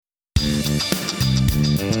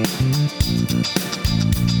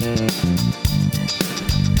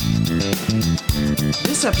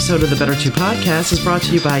This episode of the Better 2 podcast is brought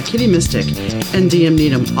to you by Kitty Mystic and DM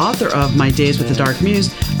Needham, author of My Days with the Dark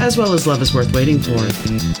Muse, as well as Love is Worth Waiting For.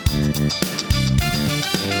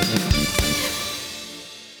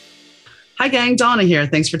 Hi, gang. Donna here.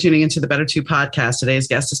 Thanks for tuning into the Better 2 podcast. Today's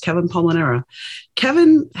guest is Kevin Polonara.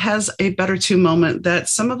 Kevin has a Better 2 moment that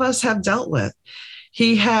some of us have dealt with.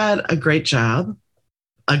 He had a great job,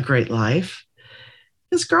 a great life.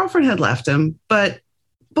 His girlfriend had left him, but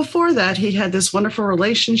before that, he had this wonderful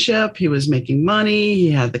relationship. He was making money.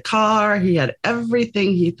 He had the car. He had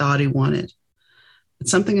everything he thought he wanted. But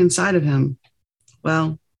something inside of him,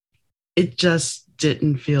 well, it just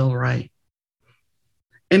didn't feel right.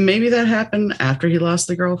 And maybe that happened after he lost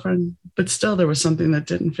the girlfriend, but still there was something that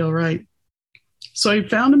didn't feel right. So he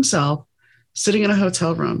found himself sitting in a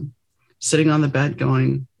hotel room, sitting on the bed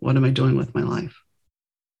going, what am I doing with my life?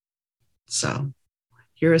 So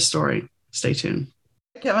here's his story. Stay tuned.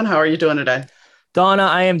 Kevin, how are you doing today? Donna,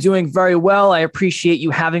 I am doing very well. I appreciate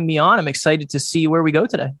you having me on. I'm excited to see where we go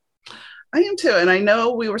today. I am too. And I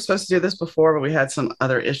know we were supposed to do this before, but we had some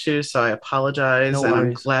other issues. So I apologize. No and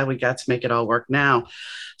worries. I'm glad we got to make it all work now.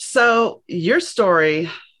 So your story,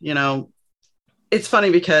 it's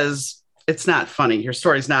funny because it's not funny. Your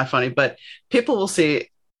story's not funny, but people will see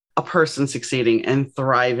a person succeeding and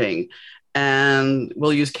thriving. And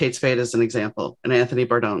we'll use Kate Spade as an example, and Anthony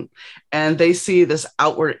Bourdain. And they see this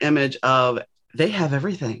outward image of they have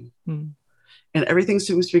everything and everything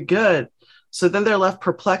seems to be good. So then they're left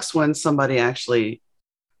perplexed when somebody actually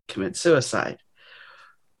commits suicide.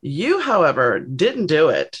 You, however, didn't do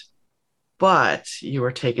it, but you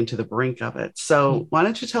were taken to the brink of it. So why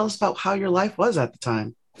don't you tell us about how your life was at the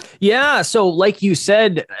time? Yeah. So like you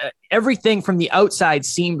said, everything from the outside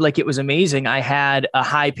seemed like it was amazing. I had a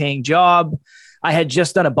high paying job. I had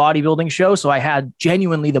just done a bodybuilding show. So I had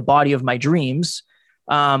genuinely the body of my dreams.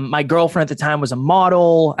 My girlfriend at the time was a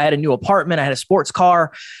model. I had a new apartment. I had a sports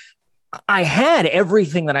car. I had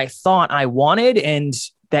everything that I thought I wanted and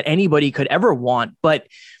that anybody could ever want. But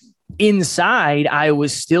inside, I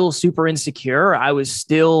was still super insecure. I was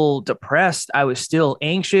still depressed. I was still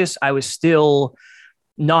anxious. I was still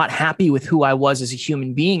not happy with who I was as a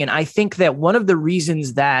human being. And I think that one of the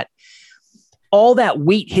reasons that all that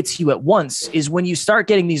weight hits you at once is when you start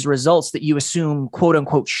getting these results that you assume, quote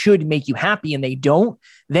unquote, should make you happy and they don't,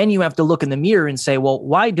 then you have to look in the mirror and say, well,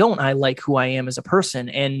 why don't I like who I am as a person?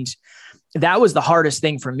 And that was the hardest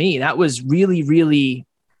thing for me. That was really, really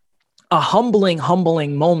a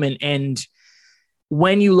humbling moment. And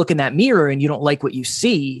when you look in that mirror and you don't like what you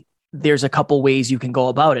see, there's a couple ways you can go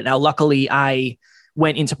about it. Now, luckily, I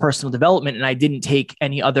went into personal development and I didn't take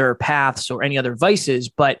any other paths or any other vices,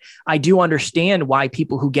 but I do understand why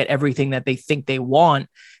people who get everything that they think they want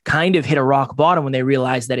kind of hit a rock bottom when they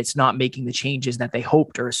realize that it's not making the changes that they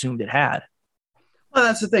hoped or assumed it had. Well,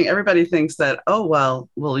 that's the thing. Everybody thinks that, oh, well,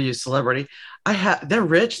 we'll use celebrity. They're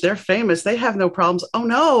rich, they're famous, they have no problems. Oh,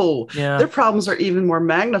 no, Their problems are even more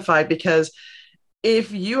magnified because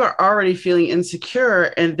if you are already feeling insecure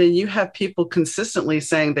and then you have people consistently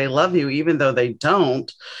saying they love you, even though they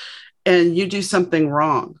don't, and you do something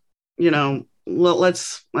wrong, I've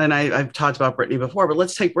talked about Britney before, but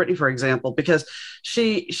let's take Britney, for example, because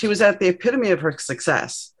she was at the epitome of her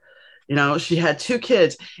success. She had 2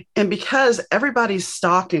 kids, and because everybody's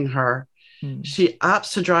stalking her, she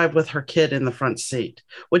opts to drive with her kid in the front seat,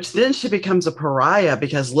 which then she becomes a pariah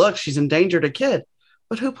because look, she's endangered a kid.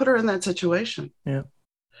 But who put her in that situation? Yeah.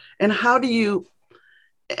 And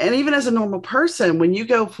and even as a normal person, when you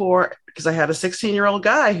go because I had a 16-year-old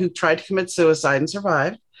guy who tried to commit suicide and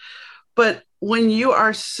survived. But when you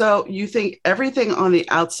think everything on the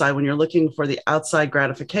outside, when you're looking for the outside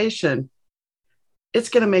gratification, it's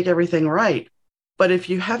going to make everything right. But if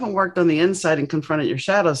you haven't worked on the inside and confronted your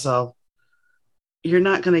shadow self, you're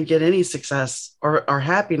not going to get any success or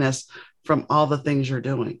happiness from all the things you're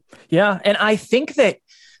doing. Yeah. And I think that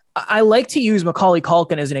I like to use Macaulay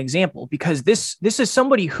Culkin as an example because this is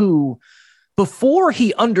somebody who, before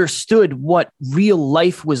he understood what real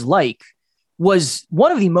life was like, was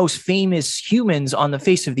one of the most famous humans on the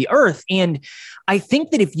face of the earth. And I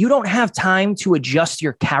think that if you don't have time to adjust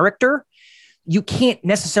your character, you can't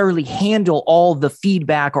necessarily handle all the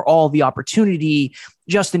feedback or all the opportunity.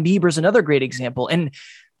 Justin Bieber is another great example. And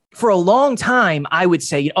for a long time, I would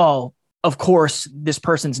say, oh, of course, this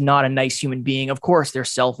person's not a nice human being. Of course, they're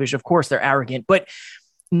selfish. Of course, they're arrogant. But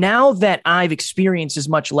now that I've experienced as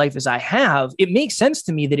much life as I have, it makes sense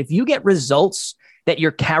to me that if you get results that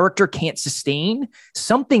your character can't sustain,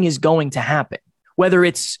 something is going to happen. Whether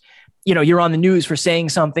it's, you're on the news for saying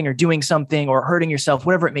something or doing something or hurting yourself,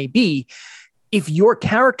 whatever it may be, if your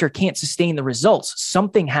character can't sustain the results,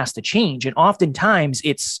 something has to change. And oftentimes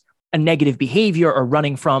it's a negative behavior or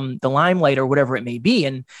running from the limelight or whatever it may be.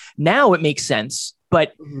 And now it makes sense.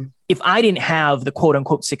 But if I didn't have the quote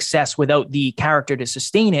unquote success without the character to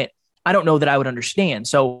sustain it, I don't know that I would understand.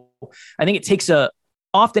 So I think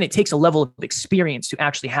often it takes a level of experience to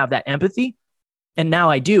actually have that empathy. And now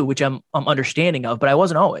I do, which I'm understanding of, but I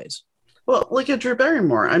wasn't always. Well, look at Drew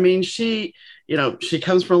Barrymore. I mean, she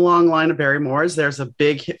comes from a long line of Barrymores. There's a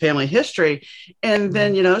big family history. And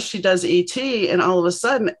then, she does E.T. and all of a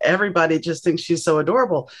sudden everybody just thinks she's so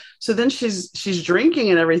adorable. So then she's drinking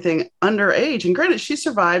and everything underage. And granted, she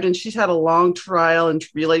survived and she's had a long trial and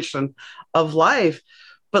tribulation of life.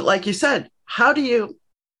 But like you said,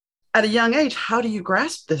 at a young age, how do you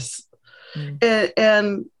grasp this?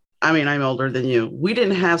 And I mean, I'm older than you. We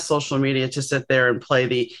didn't have social media to sit there and play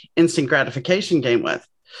the instant gratification game with.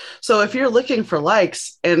 So if you're looking for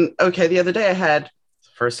likes, and okay, the other day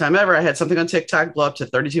first time ever, I had something on TikTok blow up to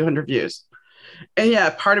 3,200 views. And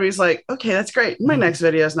yeah, part of me is like, okay, that's great. My next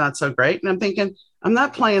video is not so great. And I'm thinking, I'm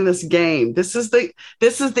not playing this game. This is the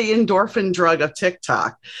endorphin drug of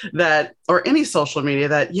TikTok or any social media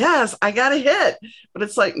that, yes, I got a hit. But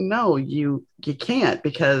it's like, no, you can't,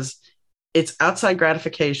 because it's outside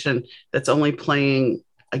gratification that's only playing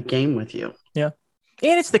a game with you. Yeah.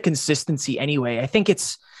 And it's the consistency anyway. I think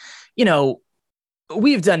it's,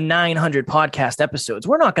 we've done 900 podcast episodes.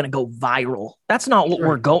 We're not going to go viral. That's not what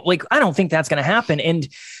we're going. Like, I don't think that's going to happen. And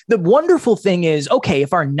the wonderful thing is, okay,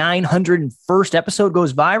 if our 901st episode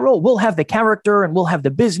goes viral, we'll have the character and we'll have the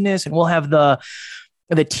business and we'll have the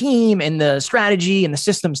team and the strategy and the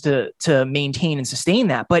systems to maintain and sustain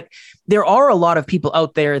that. But there are a lot of people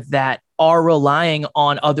out there that are relying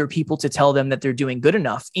on other people to tell them that they're doing good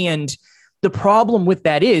enough. And the problem with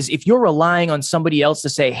that is, if you're relying on somebody else to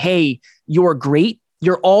say, hey, you're great,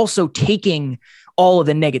 you're also taking all of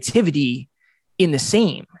the negativity in the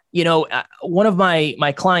same. One of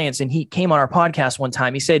my clients, and he came on our podcast one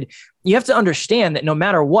time, he said, you have to understand that no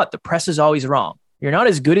matter what, the press is always wrong. You're not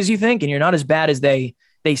as good as you think, and you're not as bad as they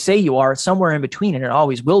say you are. It's somewhere in between, and it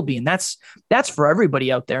always will be. And that's for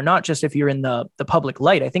everybody out there, not just if you're in the public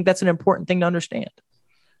light. I think that's an important thing to understand.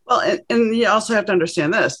 Well, and you also have to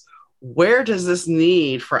understand this. Where does this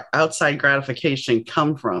need for outside gratification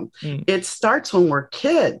come from? It starts when we're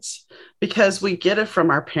kids, because we get it from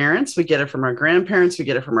our parents, we get it from our grandparents, we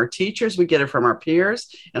get it from our teachers, we get it from our peers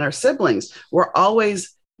and our siblings. We're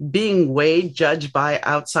always being weighed, judged by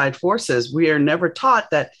outside forces. We are never taught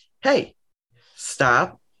that, hey,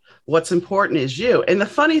 stop. What's important is you. And the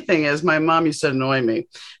funny thing is, my mom used to annoy me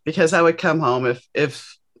because I would come home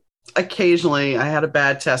if occasionally I had a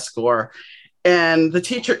bad test score, and the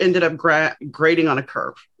teacher ended up grading on a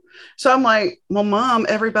curve. So I'm like, well, Mom,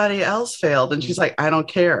 everybody else failed. And she's like, I don't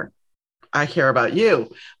care. I care about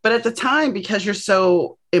you. But at the time, because you're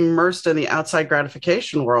so immersed in the outside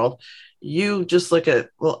gratification world, you just look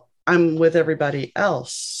at, well, I'm with everybody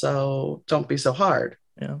else, so don't be so hard.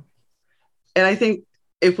 Yeah. And I think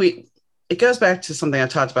it goes back to something I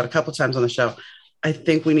talked about a couple of times on the show. I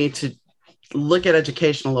think we need to look at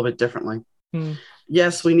education a little bit differently.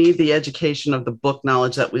 Yes, we need the education of the book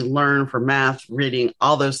knowledge that we learn for math, reading,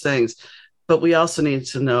 all those things. But we also need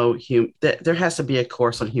to know that there has to be a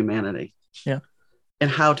course on humanity. Yeah. And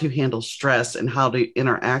how to handle stress and how to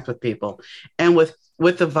interact with people. And with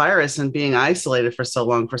the virus and being isolated for so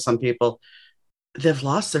long, for some people, they've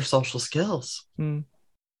lost their social skills.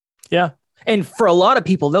 Yeah. And for a lot of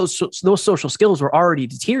people, those social skills were already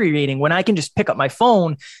deteriorating. When I can just pick up my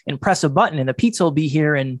phone and press a button and the pizza will be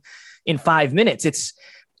here in 5 minutes. It's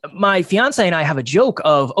my fiance and I have a joke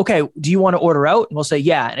of, okay, do you want to order out? And we'll say,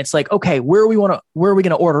 yeah. And it's like, okay, where are we going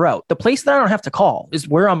to order out? The place that I don't have to call is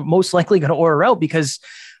where I'm most likely going to order out, because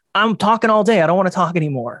I'm talking all day. I don't want to talk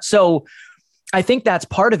anymore. So I think that's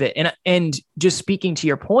part of it. And just speaking to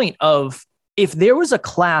your point of, if there was a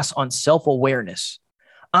class on self-awareness,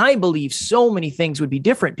 I believe so many things would be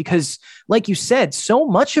different, because like you said, so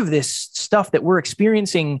much of this stuff that we're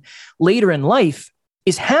experiencing later in life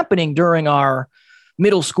is happening during our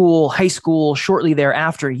middle school, high school, shortly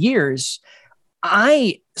thereafter years.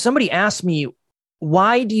 Somebody asked me,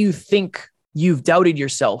 why do you think you've doubted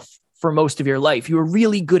yourself for most of your life? You were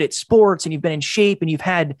really good at sports and you've been in shape and you've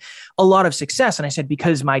had a lot of success. And I said,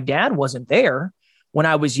 because my dad wasn't there when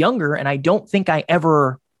I was younger. And I don't think I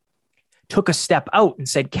ever took a step out and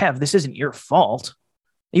said, Kev, this isn't your fault.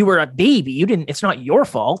 You were a baby. It's not your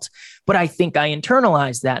fault. But I think I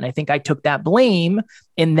internalized that. And I think I took that blame,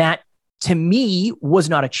 and that to me was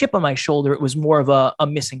not a chip on my shoulder. It was more of a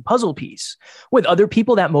missing puzzle piece. With other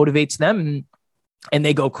people, that motivates them. And and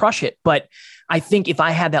they go crush it. But I think if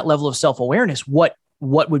I had that level of self-awareness, what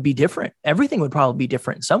would be different? Everything would probably be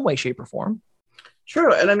different in some way, shape, or form.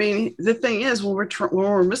 True. And I mean, the thing is, when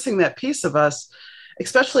we're missing that piece of us,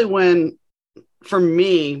 especially when, for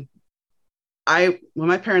me, when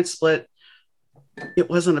my parents split, it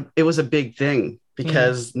was a big thing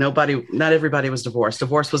because not everybody was divorced.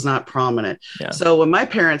 Divorce was not prominent. Yeah. So when my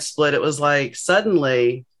parents split, it was like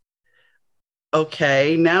suddenly,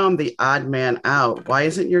 okay, now I'm the odd man out. Why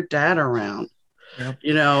isn't your dad around? Yep.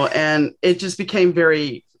 And it just became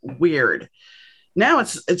very weird. Now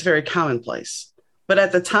it's very commonplace. But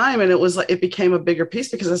at the time, and it became a bigger piece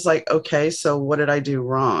because it's like, okay, so what did I do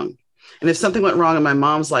wrong? And if something went wrong in my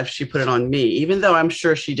mom's life, she put it on me, even though I'm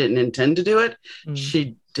sure she didn't intend to do it.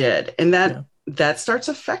 She did. And that starts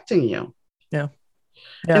affecting you. Yeah.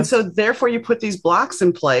 And so therefore you put these blocks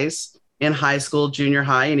in place in high school, junior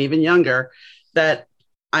high, and even younger, that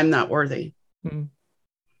I'm not worthy. And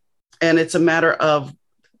it's a matter of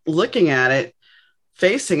looking at it,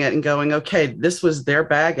 facing it, and going, okay, this was their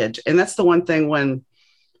baggage. And that's the one thing when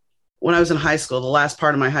I was in high school, the last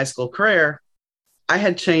part of my high school career, I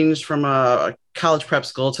had changed from a college prep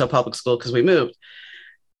school to a public school because we moved.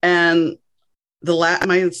 And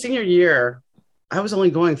my senior year, I was only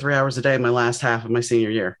going 3 hours a day my last half of my senior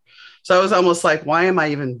year. So I was almost like, why am I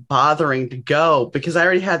even bothering to go? Because I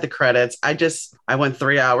already had the credits. I went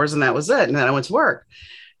 3 hours and that was it. And then I went to work.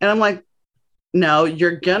 And I'm like, no,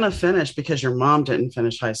 you're going to finish because your mom didn't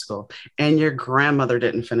finish high school and your grandmother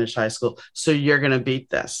didn't finish high school. So you're going to beat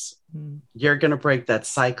this. You're going to break that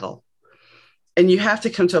cycle. And you have to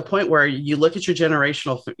come to a point where you look at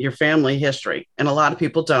your family history. And a lot of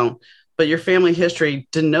people don't. But your family history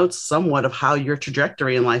denotes somewhat of how your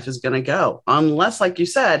trajectory in life is going to go. Unless, like you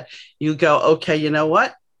said, you go, okay, you know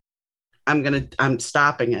what? I'm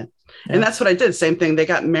stopping it. Yeah. And that's what I did. Same thing. They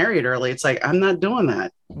got married early. It's like, I'm not doing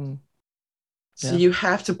that. So you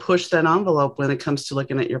have to push that envelope when it comes to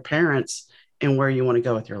looking at your parents and where you want to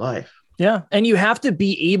go with your life. Yeah. And you have to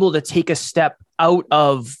be able to take a step out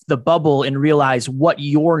of the bubble and realize what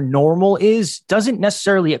your normal is doesn't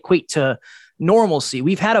necessarily equate to normalcy.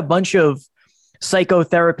 We've had a bunch of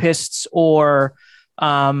psychotherapists or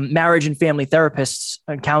marriage and family therapists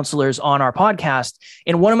and counselors on our podcast.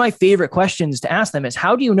 And one of my favorite questions to ask them is,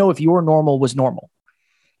 how do you know if your normal was normal?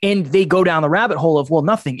 And they go down the rabbit hole of, well,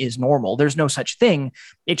 nothing is normal. There's no such thing.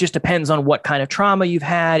 It just depends on what kind of trauma you've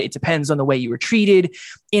had. It depends on the way you were treated.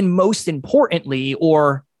 And most importantly,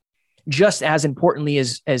 or just as importantly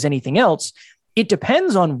as anything else, it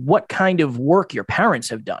depends on what kind of work your parents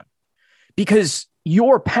have done. Because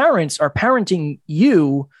your parents are parenting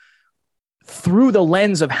you through the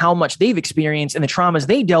lens of how much they've experienced and the traumas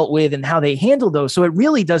they dealt with and how they handled those. So it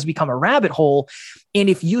really does become a rabbit hole. And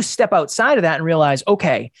if you step outside of that and realize,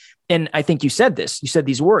 okay, and I think you said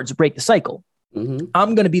these words, break the cycle.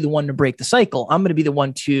 I'm going to be the one to break the cycle. I'm going to be the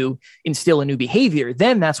one to instill a new behavior.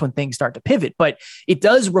 Then that's when things start to pivot. But it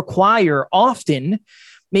does require often,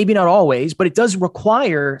 maybe not always, but it does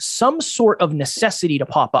require some sort of necessity to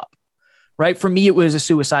pop up, right? For me, it was a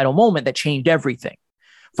suicidal moment that changed everything.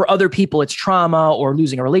 For other people, it's trauma or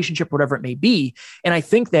losing a relationship, whatever it may be. And I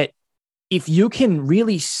think that if you can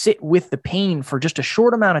really sit with the pain for just a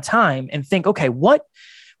short amount of time and think, okay, what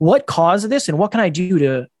caused this and what can I do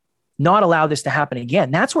to not allow this to happen again?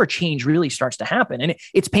 That's where change really starts to happen. And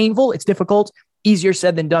it's painful, it's difficult, easier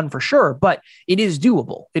said than done for sure, but it is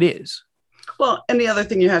doable. It is. Well, and the other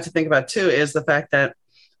thing you have to think about too is the fact that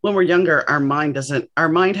when we're younger, our mind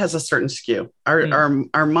has a certain skew.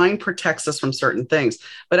 Our mind protects us from certain things.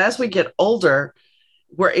 But as we get older,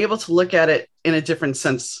 we're able to look at it in a different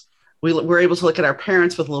sense. We're able to look at our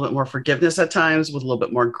parents with a little bit more forgiveness at times, with a little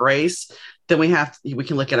bit more grace. Then we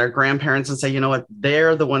can look at our grandparents and say, you know what,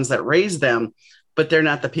 they're the ones that raised them, but they're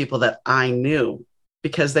not the people that I knew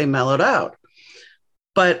because they mellowed out.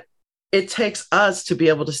 But it takes us to be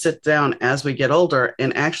able to sit down as we get older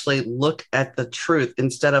and actually look at the truth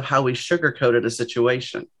instead of how we sugarcoated a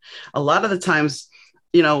situation. A lot of the times,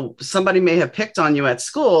 somebody may have picked on you at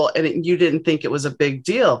school and you didn't think it was a big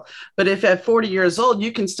deal. But if at 40 years old,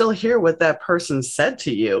 you can still hear what that person said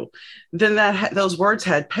to you, then those words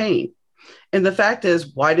had pain. And the fact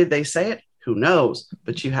is, why did they say it? Who knows?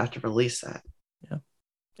 But you have to release that.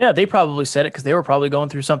 Yeah, they probably said it because they were probably going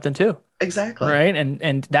through something too. Exactly. Right.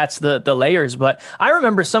 And that's the layers. But I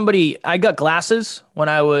remember I got glasses when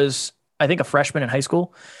I was, I think, a freshman in high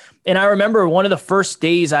school. And I remember one of the first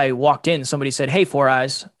days I walked in, somebody said, "Hey, Four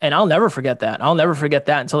Eyes." And I'll never forget that. I'll never forget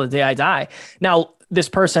that until the day I die. Now, this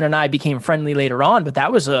person and I became friendly later on, but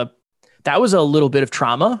that was a little bit of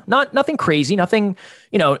trauma. Nothing crazy, nothing,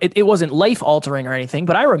 it wasn't life altering or anything,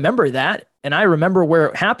 but I remember that. And I remember where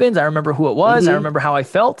it happened. I remember who it was. I Mhm. remember how I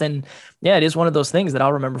felt. And yeah, it is one of those things that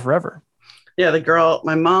I'll remember forever. Yeah, the girl,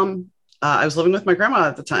 my mom, I was living with my grandma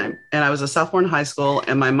at the time, and I was a sophomore in high school,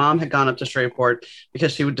 and my mom had gone up to Shreveport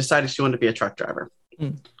because she decided she wanted to be a truck driver.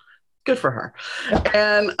 Mm. Good for her.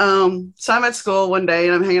 And so I'm at school one day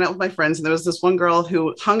and I'm hanging out with my friends. And there was this one girl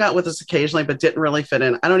who hung out with us occasionally, but didn't really fit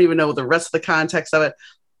in. I don't even know the rest of the context of it.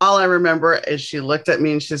 All I remember is she looked at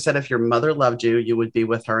me and she said, if your mother loved you, you would be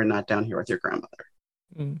with her and not down here with your grandmother.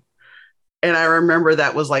 Mm. And I remember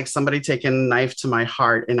that was like somebody taking a knife to my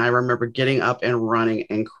heart. And I remember getting up and running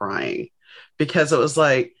and crying because it was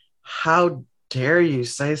like, how dare you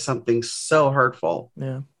say something so hurtful?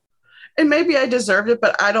 Yeah. And maybe I deserved it,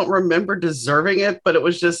 but I don't remember deserving it. But it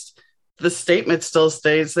was just the statement still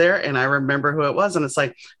stays there. And I remember who it was. And it's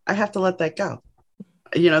like, I have to let that go.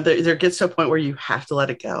 You know, there gets to a point where you have to let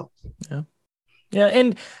it go. Yeah. Yeah.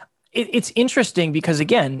 And it's interesting because,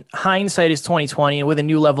 again, hindsight is 2020, and with a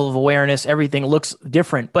new level of awareness, everything looks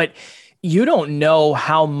different. But you don't know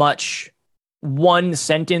how much one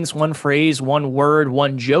sentence, one phrase, one word,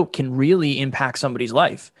 one joke can really impact somebody's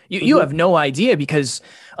life. You have no idea, because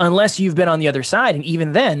unless you've been on the other side, and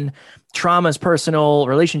even then, trauma is personal,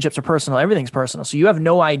 relationships are personal, everything's personal. So you have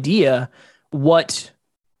no idea what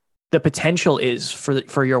the potential is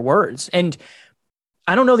for your words. And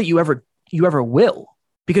I don't know that you ever will,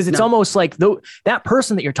 because it's almost like that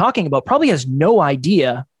person that you're talking about probably has no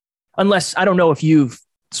idea, unless, I don't know if you've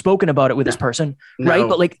spoken about it with this person, right?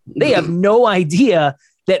 But like, they have no idea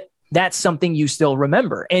that that's something you still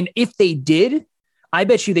remember. And if they did, I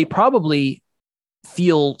bet you they probably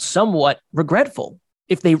feel somewhat regretful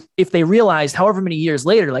if they realized however many years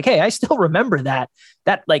later, like, hey, I still remember that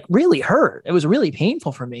like really hurt. It was really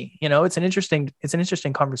painful for me. You know, it's an interesting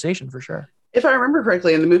conversation for sure. If I remember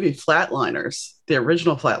correctly, in the movie Flatliners, the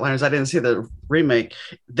original Flatliners, I didn't see the remake,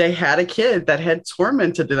 they had a kid that had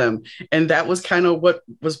tormented them. And that was kind of what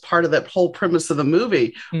was part of that whole premise of the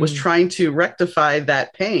movie, was trying to rectify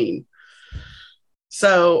that pain.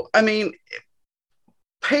 So, I mean,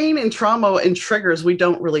 pain and trauma and triggers we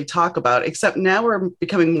don't really talk about, except now we're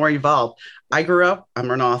becoming more evolved. I'm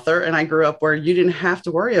an author, and I grew up where you didn't have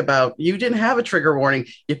to worry about, you didn't have a trigger warning.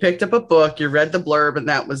 You picked up a book, you read the blurb, and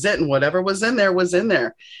that was it. And whatever was in there was in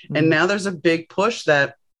there. And now there's a big push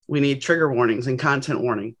that we need trigger warnings and content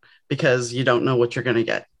warning, because you don't know what you're going to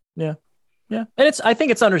get. Yeah. Yeah. And I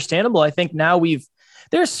think it's understandable. I think now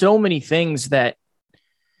there's so many things that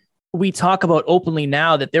we talk about openly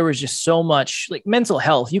now, that there was just so much, like, mental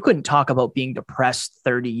health. You couldn't talk about being depressed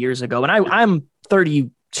 30 years ago. And I'm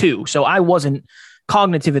 32, so I wasn't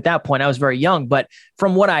cognitive at that point. I was very young, but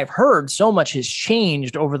from what I've heard, so much has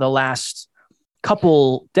changed over the last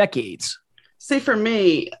couple decades. See, for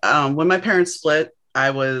me, when my parents split,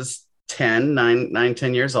 I was 10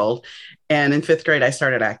 years old. And in 5th grade, I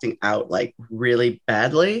started acting out like really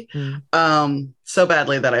badly. So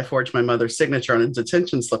badly that I forged my mother's signature on a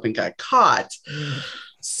detention slip and got caught.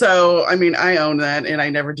 So, I mean, I own that, and I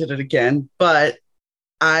never did it again. But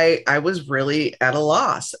I was really at a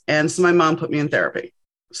loss. And so my mom put me in therapy.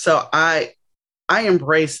 So I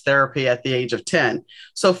embraced therapy at the age of 10.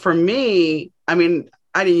 So for me, I mean,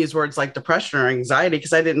 I didn't use words like depression or anxiety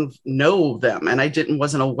because I didn't know them, and I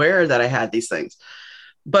wasn't aware that I had these things.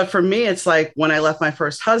 But for me, it's like when I left my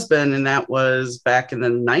first husband, and that was back in the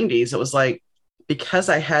 90s, it was like, because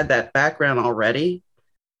I had that background already.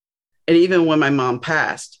 And even when my mom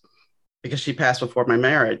passed, because she passed before my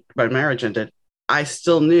marriage ended, I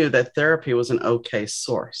still knew that therapy was an okay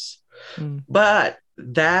source. But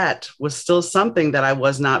that was still something that I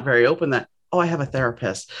was not very open that, oh, I have a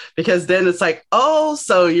therapist, because then it's like, oh,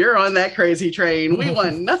 so you're on that crazy train. We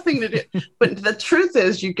want nothing to do. But the truth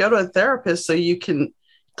is, you go to a therapist so you can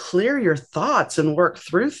clear your thoughts and work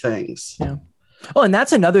through things. Yeah. Oh, and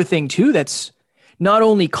that's another thing too, that's not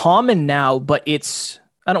only common now, but it's,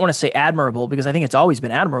 I don't want to say admirable, because I think it's always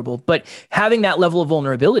been admirable, but having that level of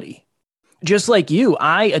vulnerability. Just like you,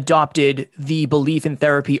 I adopted the belief in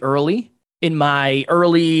therapy early, in my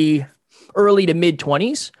early to mid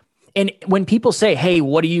 20s. And when people say, hey,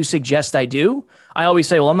 what do you suggest I do? I always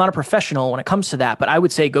say, well, I'm not a professional when it comes to that, but I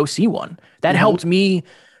would say go see one. That helped me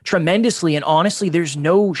tremendously. And honestly, there's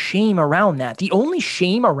no shame around that. The only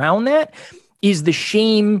shame around that is the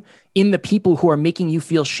shame in the people who are making you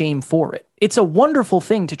feel shame for it. It's a wonderful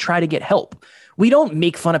thing to try to get help. We don't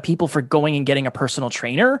make fun of people for going and getting a personal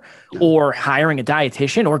trainer or hiring a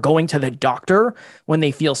dietitian or going to the doctor when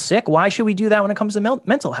they feel sick. Why should we do that when it comes to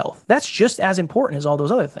mental health? That's just as important as all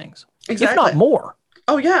those other things, if not more.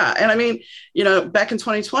 Oh, yeah. And I mean, you know, back in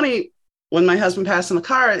 2020, when my husband passed in the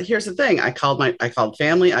car, here's the thing. I called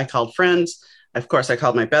family, I called friends. Of course, I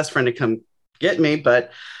called my best friend to come get me,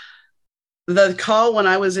 but the call when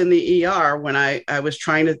I was in the ER, when I was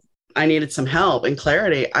I needed some help and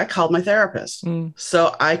clarity, I called my therapist.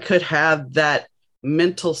 So I could have that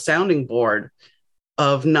mental sounding board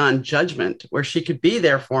of non-judgment where she could be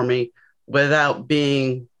there for me without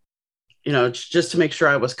being, just to make sure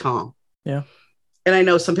I was calm. Yeah. And I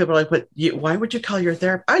know some people are like, but why would you call your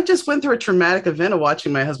therapist? I just went through a traumatic event of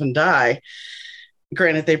watching my husband die.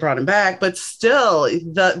 Granted, they brought him back, but still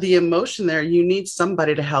the emotion there, you need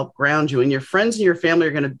somebody to help ground you, and your friends and your family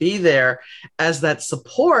are going to be there as that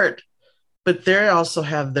support, but they also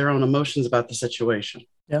have their own emotions about the situation.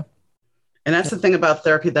 Yeah. And that's the thing about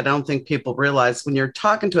therapy that I don't think people realize. When you're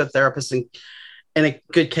talking to a therapist, and in a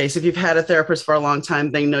good case, if you've had a therapist for a long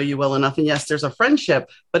time, they know you well enough. And yes, there's a friendship,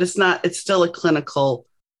 but it's still a clinical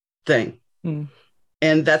thing.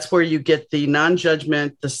 And that's where you get the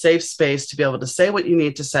non-judgment, the safe space to be able to say what you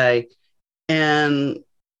need to say and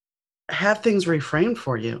have things reframed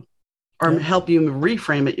for you, or help you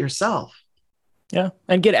reframe it yourself. Yeah.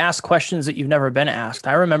 And get asked questions that you've never been asked.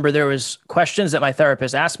 I remember there was questions that my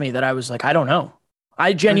therapist asked me that I was like, I don't know.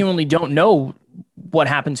 I genuinely don't know what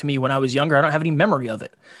happened to me when I was younger. I don't have any memory of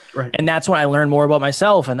it. Right. And that's when I learned more about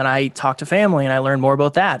myself. And then I talked to family and I learned more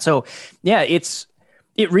about that. So yeah,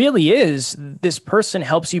 it really is. This person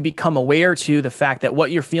helps you become aware to the fact that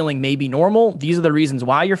what you're feeling may be normal. These are the reasons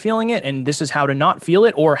why you're feeling it. And this is how to not feel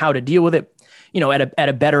it, or how to deal with it, at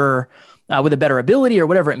a better, with a better ability, or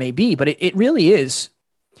whatever it may be. But it really is.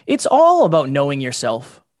 It's all about knowing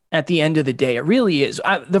yourself. At the end of the day, it really is.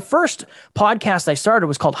 The first podcast I started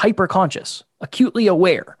was called Hyperconscious, acutely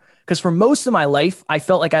aware. Because for most of my life, I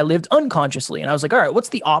felt like I lived unconsciously. And I was like, all right, what's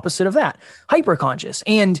the opposite of that? Hyperconscious.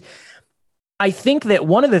 And I think that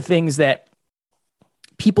one of the things that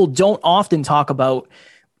people don't often talk about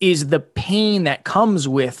is the pain that comes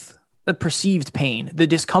with the perceived pain, the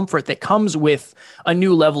discomfort that comes with a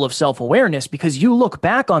new level of self-awareness, because you look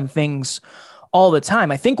back on things all the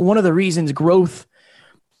time. I think one of the reasons growth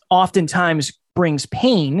oftentimes brings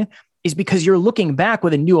pain is because you're looking back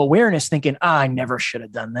with a new awareness thinking, I never should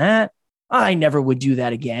have done that. I never would do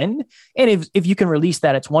that again. And if you can release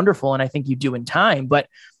that, it's wonderful. And I think you do in time, but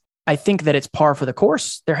I think that it's par for the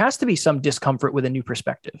course. There has to be some discomfort with a new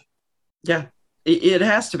perspective. Yeah, it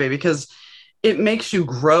has to be, because it makes you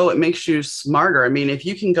grow. It makes you smarter. I mean, if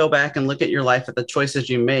you can go back and look at your life, at the choices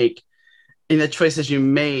you make and the choices you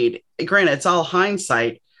made, granted, it's all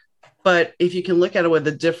hindsight, but if you can look at it with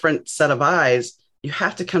a different set of eyes, you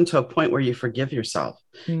have to come to a point where you forgive yourself,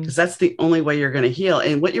 because that's the only way you're going to heal.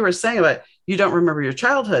 And what you were saying about you don't remember your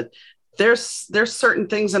childhood, there's certain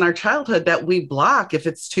things in our childhood that we block if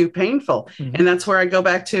it's too painful. And that's where I go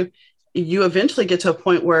back to, you eventually get to a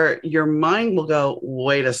point where your mind will go,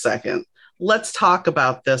 wait a second, let's talk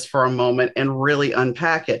about this for a moment and really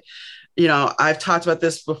unpack it. I've talked about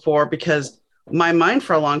this before, because my mind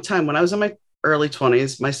for a long time, when I was in my early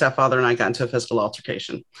 20s, my stepfather and I got into a physical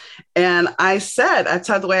altercation. And I said, that's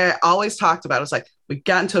how the way I always talked about it. It's like, we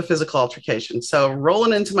got into a physical altercation. So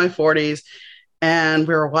rolling into my 40s, and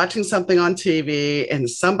we were watching something on TV, and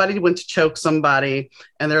somebody went to choke somebody,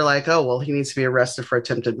 and they're like, oh, well, he needs to be arrested for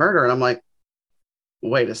attempted murder. And I'm like,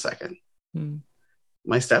 wait a second.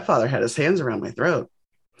 My stepfather had his hands around my throat.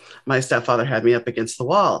 My stepfather had me up against the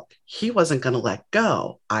wall. He wasn't going to let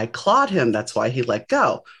go. I clawed him. That's why he let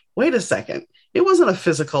go. Wait a second. It wasn't a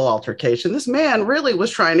physical altercation. This man really was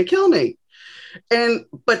trying to kill me.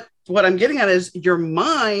 But what I'm getting at is your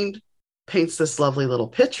mind paints this lovely little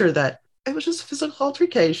picture that it was just a physical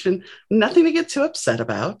altercation, nothing to get too upset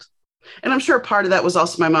about. And I'm sure part of that was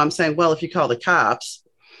also my mom saying, well, if you call the cops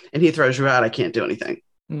and he throws you out, I can't do anything.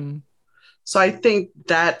 So I think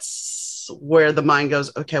that's where the mind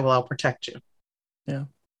goes, okay, well, I'll protect you. Yeah.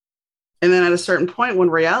 And then at a certain point, when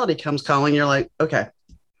reality comes calling, you're like, okay,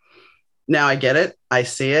 now I get it. I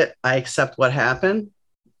see it. I accept what happened.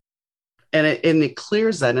 And it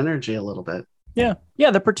clears that energy a little bit. Yeah.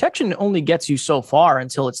 Yeah. The protection only gets you so far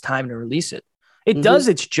until it's time to release it. It does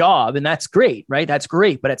its job, and that's great, right? That's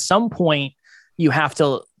great. But at some point you have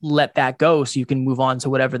to let that go so you can move on to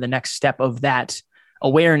whatever the next step of that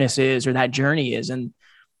awareness is, or that journey is. And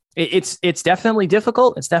it's definitely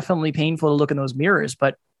difficult. It's definitely painful to look in those mirrors,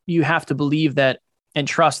 but you have to believe that and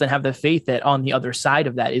trust and have the faith that on the other side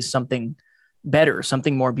of that is something better,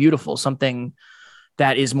 something more beautiful, something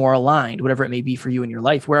that is more aligned, whatever it may be for you in your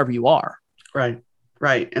life, wherever you are. Right.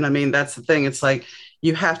 Right. And I mean, that's the thing. It's like,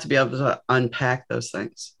 you have to be able to unpack those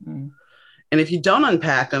things. And if you don't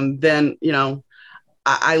unpack them, then,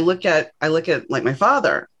 I look at like my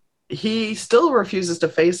father, he still refuses to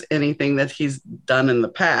face anything that he's done in the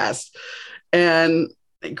past. And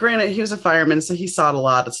granted, he was a fireman, so he saw a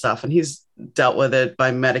lot of stuff, and he's dealt with it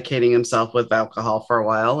by medicating himself with alcohol for a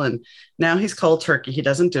while. And now he's cold turkey. He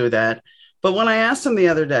doesn't do that. But when I asked him the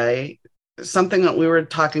other day, something that we were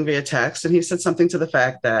talking via text, and he said something to the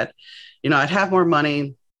fact that, I'd have more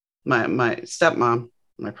money. My stepmom,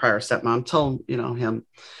 my prior stepmom, told him,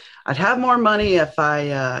 I'd have more money if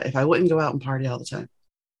I wouldn't go out and party all the time.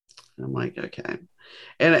 And I'm like, okay.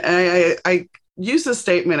 And I use this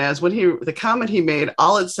statement as the comment he made,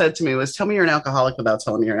 all it said to me was, tell me you're an alcoholic without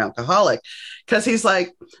telling me you're an alcoholic. Because he's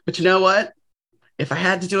like, but you know what? If I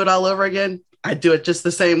had to do it all over again, I'd do it just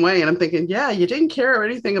the same way. And I'm thinking, yeah, you didn't care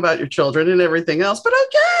anything about your children and everything else, but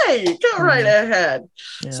okay, go right ahead.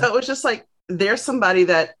 Yeah. So it was just like, there's somebody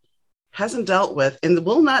that hasn't dealt with and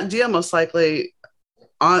will not deal most likely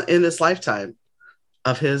in this lifetime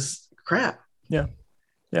of his crap. Yeah.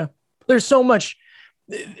 Yeah. There's so much.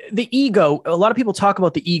 The ego, a lot of people talk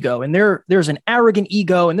about the ego, and there's an arrogant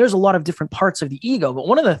ego, and there's a lot of different parts of the ego. But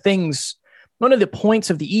one of the points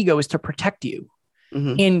of the ego is to protect you.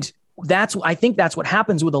 Mm-hmm. And I think that's what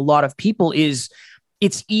happens with a lot of people is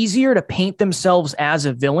it's easier to paint themselves as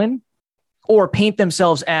a villain or paint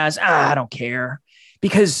themselves as, I don't care,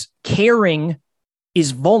 because caring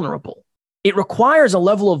is vulnerable. It requires a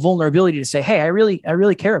level of vulnerability to say, hey, I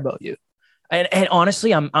really care about you. And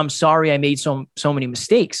honestly, I'm sorry I made so many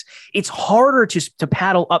mistakes. It's harder to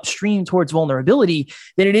paddle upstream towards vulnerability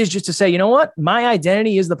than it is just to say, you know what? My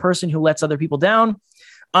identity is the person who lets other people down.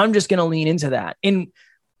 I'm just going to lean into that. And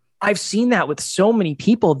I've seen that with so many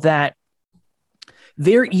people that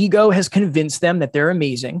their ego has convinced them that they're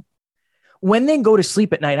amazing. When they go to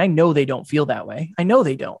sleep at night, I know they don't feel that way. I know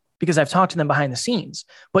they don't because I've talked to them behind the scenes,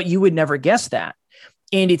 but you would never guess that.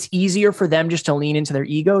 And it's easier for them just to lean into their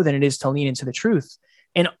ego than it is to lean into the truth.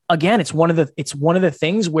 And again, it's one of the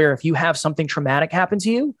things where if you have something traumatic happen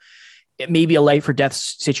to you, it may be a life or death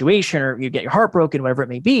situation, or you get your heart broken, whatever it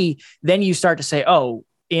may be, then you start to say, oh,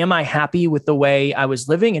 am I happy with the way I was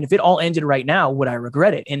living? And if it all ended right now, would I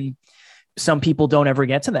regret it? And some people don't ever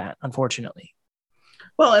get to that, unfortunately.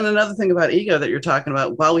 Well, and another thing about ego that you're talking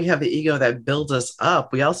about, while we have the ego that builds us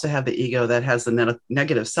up, we also have the ego that has the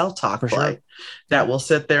negative self-talk that will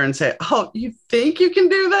sit there and say, oh, you think you can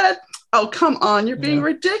do that? Oh, come on, you're being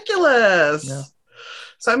ridiculous. Yeah.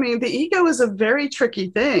 So, I mean, the ego is a very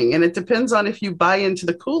tricky thing, and it depends on if you buy into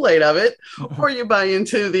the Kool-Aid of it or you buy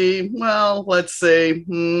into let's say,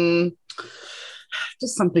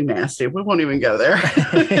 just something nasty. We won't even go there.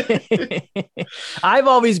 I've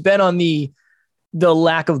always been on the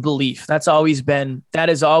lack of belief. That has always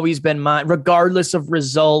been mine, regardless of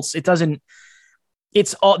results. That's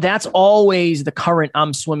always the current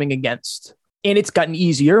I'm swimming against. And it's gotten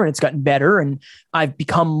easier and it's gotten better. And I've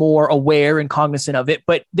become more aware and cognizant of it,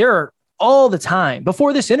 but there are all the time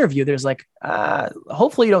before this interview, there's like,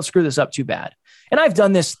 hopefully you don't screw this up too bad. And I've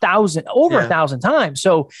done this 1,000 times.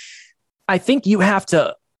 So I think you have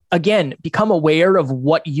to, again, become aware of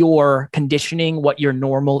what your conditioning, what your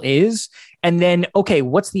normal is. And then, okay,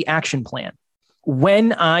 what's the action plan?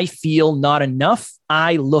 When I feel not enough,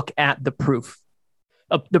 I look at the proof.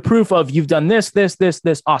 The proof of you've done this,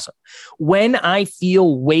 awesome. When I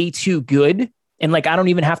feel way too good and like I don't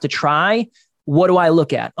even have to try, what do I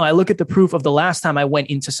look at? I look at the proof of the last time I went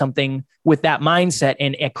into something with that mindset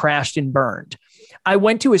and it crashed and burned. I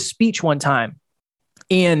went to a speech one time,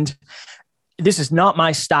 and this is not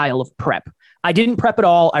my style of prep. I didn't prep at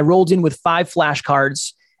all. I rolled in with 5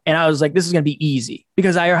 flashcards, and I was like, this is going to be easy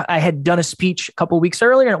because I had done a speech a couple of weeks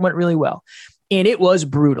earlier and it went really well. And it was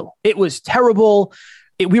brutal. It was terrible.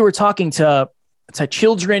 We were talking to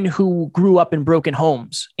children who grew up in broken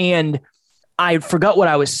homes, and I forgot what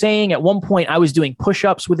I was saying. At one point, I was doing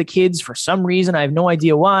push-ups with the kids for some reason. I have no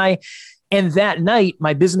idea why. And that night,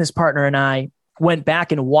 my business partner and I went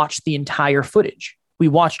back and watched the entire footage. We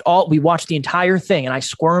watched the entire thing, and I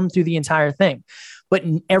squirmed through the entire thing. But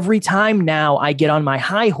every time now I get on my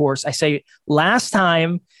high horse, I say, last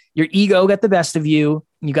time your ego got the best of you,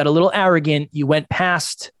 you got a little arrogant, you went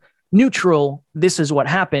past neutral, this is what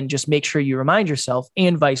happened. Just make sure you remind yourself,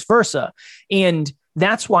 and vice versa. And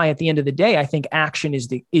that's why at the end of the day, I think action is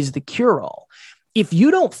the cure-all. If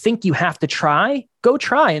you don't think you have to try, go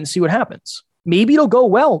try and see what happens. Maybe it'll go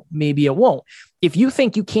well, maybe it won't. If you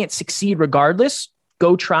think you can't succeed regardless,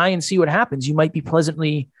 go try and see what happens. You might be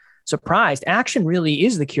pleasantly surprised. Action really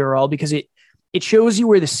is the cure-all because it shows you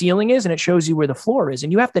where the ceiling is and it shows you where the floor is.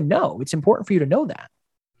 And you have to know. It's important for you to know that.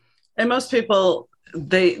 And most people,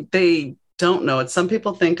 they don't know it. Some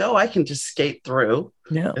people think, oh, I can just skate through.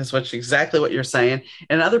 Yeah. Is exactly what you're saying.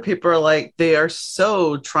 And other people are like, they are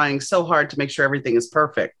trying so hard to make sure everything is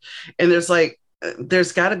perfect. And there's like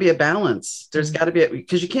there's got to be a balance. There's got to be,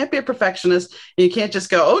 because you can't be a perfectionist and you can't just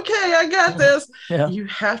go, okay, I got this. Yeah. You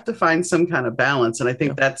have to find some kind of balance. And I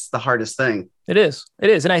think that's the hardest thing. It is.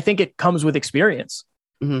 And I think it comes with experience.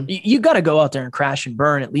 Mm-hmm. You got to go out there and crash and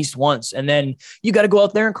burn at least once. And then you got to go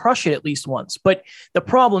out there and crush it at least once. But the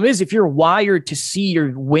problem is, if you're wired to see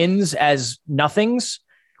your wins as nothings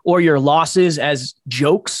or your losses as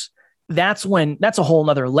jokes, that's a whole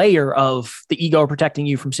nother layer of the ego protecting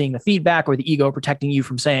you from seeing the feedback, or the ego protecting you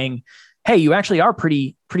from saying, hey, you actually are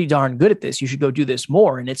pretty darn good at this. You should go do this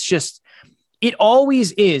more. And it's just, it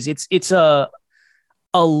always is. It's a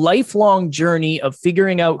lifelong journey of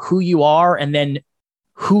figuring out who you are, and then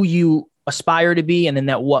who you aspire to be. And then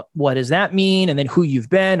what does that mean? And then who you've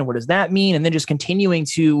been, and what does that mean? And then just continuing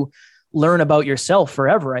to learn about yourself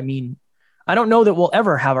forever. I mean, I don't know that we'll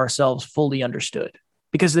ever have ourselves fully understood,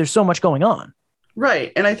 because there's so much going on.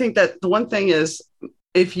 Right. And I think that the one thing is,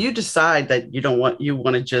 if you decide that you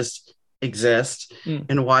want to just exist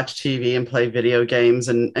and watch TV and play video games,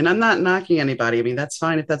 and I'm not knocking anybody. I mean, that's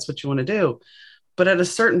fine if that's what you want to do. But at a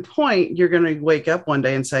certain point, you're going to wake up one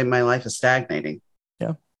day and say, my life is stagnating.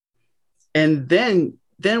 Yeah. And then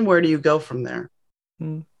where do you go from there?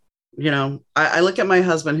 You know, I look at my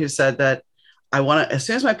husband, who said that as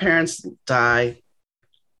soon as my parents die,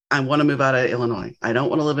 I want to move out of Illinois. I don't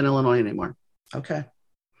want to live in Illinois anymore. Okay.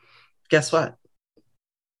 Guess what?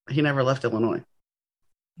 He never left Illinois.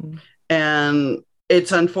 And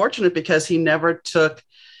it's unfortunate, because he never took,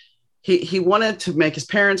 he wanted to make his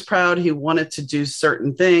parents proud. He wanted to do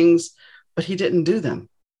certain things, but he didn't do them.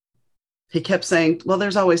 He kept saying, well,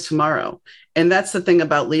 there's always tomorrow. And that's the thing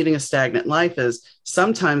about leading a stagnant life, is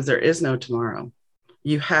sometimes there is no tomorrow.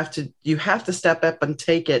 You have to step up and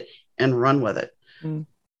take it and run with it.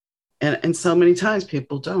 And so many times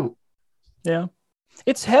people don't. Yeah.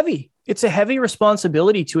 It's heavy. It's a heavy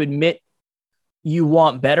responsibility to admit you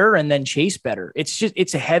want better and then chase better.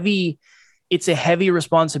 It's a heavy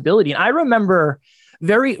responsibility. And I remember,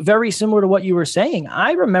 very, very similar to what you were saying,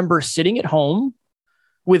 I remember sitting at home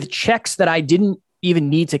with checks that I didn't even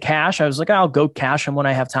need to cash. I was like, I'll go cash them when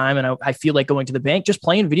I have time. And I feel like going to the bank, just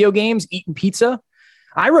playing video games, eating pizza.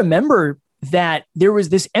 I remember that there was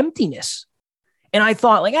this emptiness. And I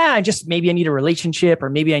thought, like, maybe I need a relationship, or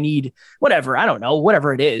maybe I need whatever. I don't know,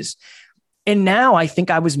 whatever it is. And now I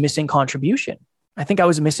think I was missing contribution. I think I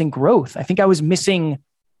was missing growth. I think I was missing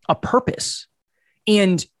a purpose.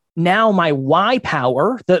 And now my why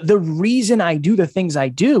power, the reason I do the things I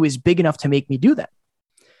do, is big enough to make me do that.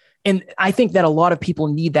 And I think that a lot of people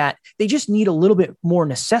need that. They just need a little bit more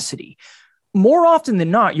necessity. More often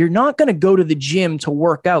than not, you're not going to go to the gym to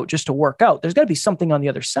work out just to work out. There's got to be something on the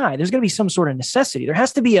other side. There's got to be some sort of necessity. There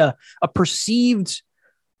has to be a perceived,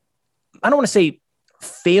 I don't want to say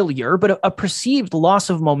failure, but a perceived loss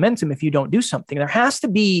of momentum if you don't do something. There has to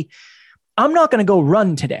be, I'm not going to go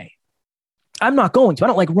run today. I'm not going to. I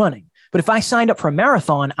don't like running. But if I signed up for a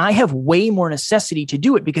marathon, I have way more necessity to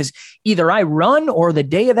do it, because either I run, or the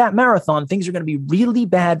day of that marathon, things are going to be really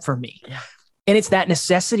bad for me. Yeah. And it's that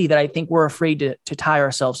necessity that I think we're afraid to tie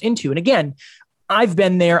ourselves into. And again, I've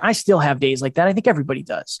been there. I still have days like that. I think everybody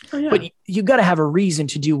does. Oh, yeah. But you got to have a reason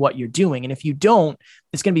to do what you're doing. And if you don't,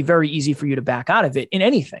 it's going to be very easy for you to back out of it in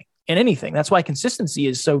anything. That's why consistency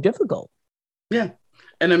is so difficult. Yeah.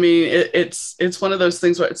 And I mean, it's one of those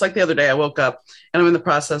things where it's like the other day I woke up and I'm in the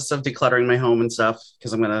process of decluttering my home and stuff,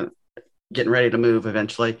 because I'm getting ready to move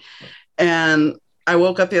eventually. And I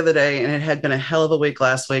woke up the other day and it had been a hell of a week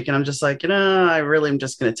last week. And I'm just like, I really am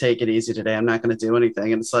just going to take it easy today. I'm not going to do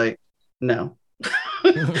anything. And it's like, no,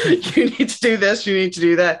 you need to do this. You need to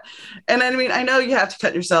do that. And I mean, I know you have to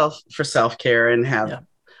cut yourself for self-care and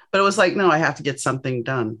but it was like, no, I have to get something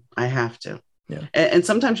done. I have to. Yeah. And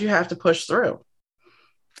sometimes you have to push through.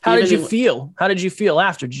 How did you feel? How did you feel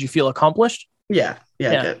after? Did you feel accomplished? Yeah, I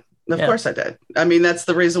did. Of course I did. I mean, that's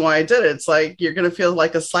the reason why I did it. It's like, you're going to feel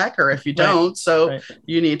like a slacker if you don't. So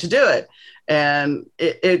you need to do it. And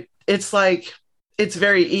it's like, it's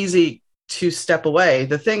very easy to step away.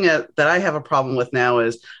 The thing that I have a problem with now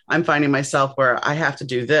is I'm finding myself where I have to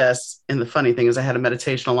do this. And the funny thing is, I had a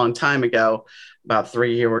meditation a long time ago, about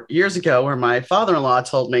 3 years ago, where my father-in-law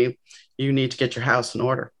told me, you need to get your house in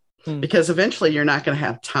order. Because eventually you're not going to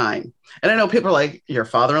have time. And I know people are like, your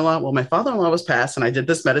father-in-law? Well, my father-in-law was passed and I did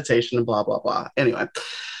this meditation and blah, blah, blah. Anyway,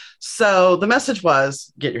 so the message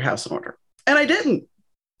was, get your house in order. And I didn't.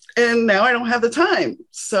 And now I don't have the time.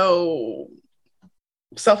 So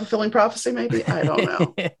self-fulfilling prophecy, maybe? I don't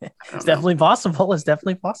know. It's definitely possible. It's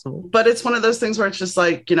definitely possible. But it's one of those things where it's just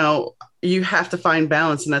like, you have to find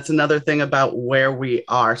balance. And that's another thing about where we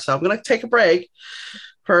are. So I'm going to take a break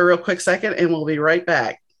for a real quick second and we'll be right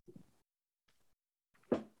back.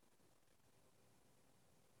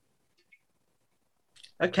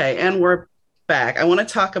 Okay, and we're back. I want to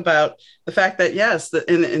talk about the fact that yes,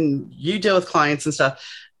 and you deal with clients and stuff.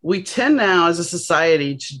 We tend now as a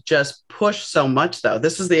society to just push so much though.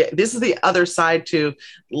 This is the other side to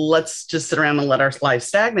let's just sit around and let our life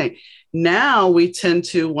stagnate. Now we tend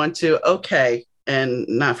to want to, okay, and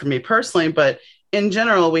not for me personally, but in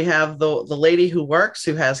general, we have the lady who works,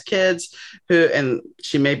 who has kids, and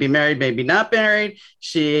she may be married, maybe not married.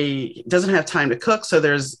 She doesn't have time to cook. So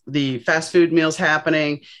there's the fast food meals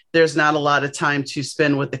happening. There's not a lot of time to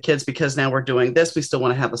spend with the kids because now we're doing this. We still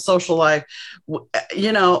want to have a social life,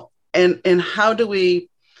 and how do we,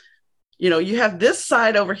 you have this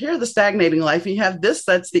side over here, the stagnating life, and you have this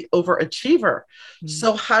that's the overachiever. Mm-hmm.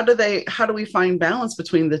 So how do we find balance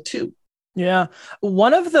between the two? Yeah.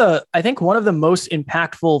 I think one of the most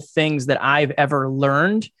impactful things that I've ever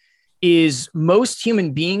learned is most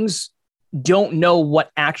human beings don't know what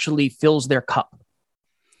actually fills their cup.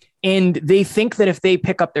 And they think that if they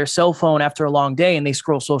pick up their cell phone after a long day and they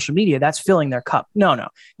scroll social media, that's filling their cup. No,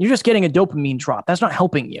 you're just getting a dopamine drop. That's not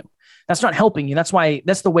helping you. That's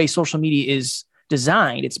the way social media is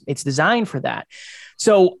designed. It's designed for that.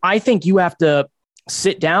 So I think you have to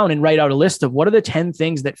sit down and write out a list of what are the 10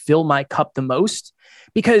 things that fill my cup the most.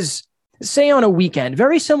 Because say on a weekend,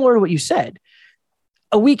 very similar to what you said,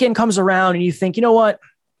 a weekend comes around and you think, you know what,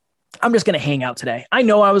 I'm just going to hang out today. I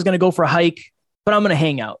know I was going to go for a hike, but I'm going to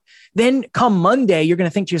hang out. Then come Monday, you're going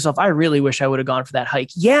to think to yourself, I really wish I would have gone for that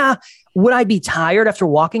hike. Yeah. Would I be tired after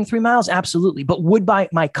walking 3 miles? Absolutely. But would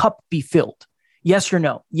my cup be filled? Yes or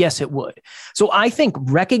no? Yes, it would. So I think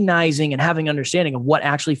recognizing and having understanding of what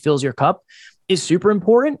actually fills your cup is super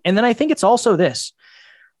important. And then I think it's also this.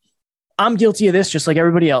 I'm guilty of this just like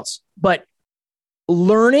everybody else, but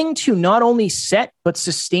learning to not only set, but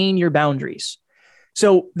sustain your boundaries.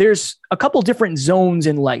 So there's a couple different zones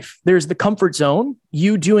in life. There's the comfort zone,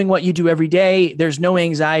 you doing what you do every day. There's no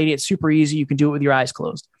anxiety. It's super easy. You can do it with your eyes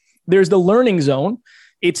closed. There's the learning zone.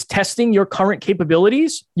 It's testing your current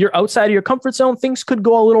capabilities. You're outside of your comfort zone. Things could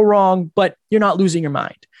go a little wrong, but you're not losing your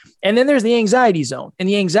mind. And then there's the anxiety zone. And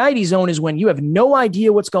the anxiety zone is when you have no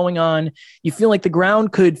idea what's going on. You feel like the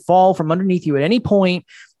ground could fall from underneath you at any point.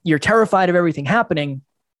 You're terrified of everything happening.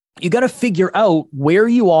 You got to figure out where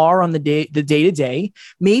you are on the day to day.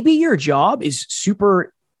 Maybe your job is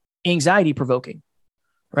super anxiety provoking,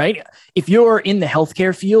 right? If you're in the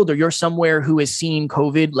healthcare field or you're somewhere who has seen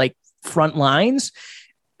COVID like front lines,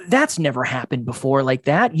 that's never happened before like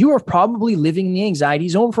that. You are probably living in the anxiety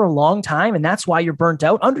zone for a long time, and that's why you're burnt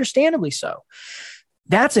out, understandably so.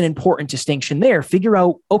 That's an important distinction there. Figure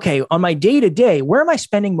out, okay, on my day-to-day, where am I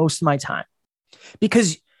spending most of my time?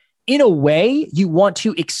 Because in a way, you want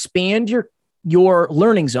to expand your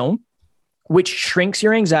learning zone, which shrinks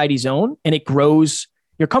your anxiety zone, and it grows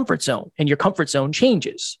your comfort zone, and your comfort zone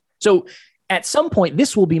changes. So at some point,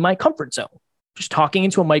 this will be my comfort zone. Just talking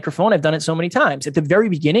into a microphone. I've done it so many times. At the very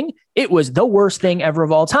beginning, it was the worst thing ever of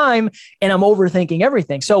all time. And I'm overthinking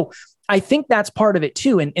everything. So I think that's part of it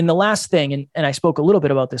too. And the last thing, and I spoke a little bit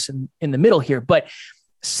about this in the middle here, but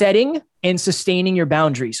setting and sustaining your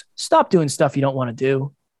boundaries. Stop doing stuff you don't want to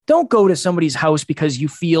do. Don't go to somebody's house because you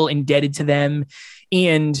feel indebted to them.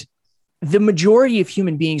 And the majority of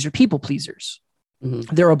human beings are people pleasers.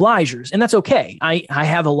 Mm-hmm. They're obligers, and that's okay. I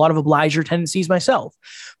have a lot of obliger tendencies myself,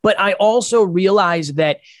 but I also realize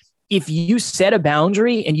that if you set a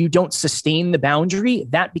boundary and you don't sustain the boundary,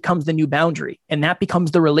 that becomes the new boundary, and that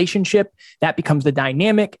becomes the relationship, that becomes the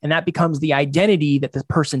dynamic, and that becomes the identity that the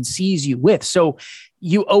person sees you with. So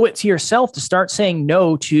you owe it to yourself to start saying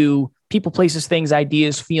no to people, places, things,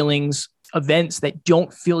 ideas, feelings, events that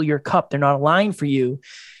don't fill your cup. They're not aligned for you.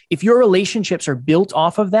 If your relationships are built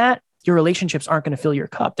off of that, your relationships aren't going to fill your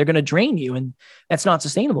cup. They're going to drain you, and that's not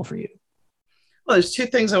sustainable for you. Well, there's two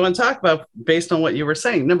things I want to talk about based on what you were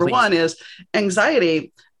saying. Number one is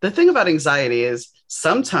anxiety. The thing about anxiety is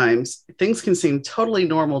sometimes things can seem totally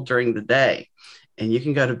normal during the day, and you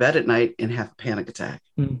can go to bed at night and have a panic attack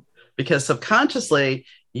because subconsciously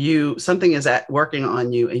something is working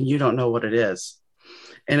on you and you don't know what it is.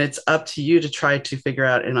 And it's up to you to try to figure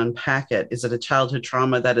out and unpack it. Is it a childhood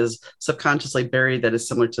trauma that is subconsciously buried that is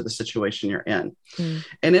similar to the situation you're in?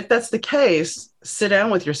 And if that's the case, sit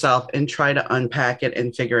down with yourself and try to unpack it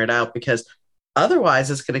and figure it out, because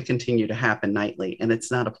otherwise it's going to continue to happen nightly. And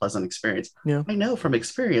it's not a pleasant experience. Yeah. I know from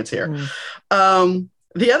experience here.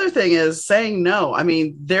 The other thing is saying no. I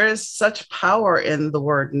mean, there is such power in the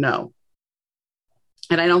word no.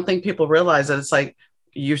 And I don't think people realize that. It's like,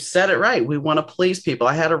 you said it right. We want to please people.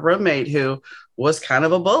 I had a roommate who was kind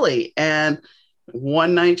of a bully. And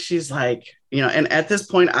one night she's like, and at this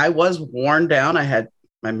point I was worn down.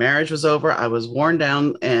 My marriage was over. I was worn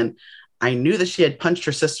down, and I knew that she had punched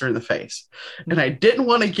her sister in the face, and I didn't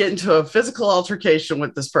want to get into a physical altercation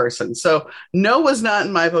with this person. So no was not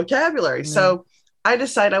in my vocabulary. So I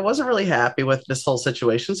decided I wasn't really happy with this whole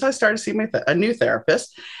situation. So I started seeing a new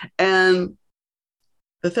therapist, and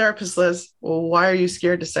the therapist says, well, why are you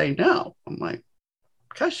scared to say no? I'm like,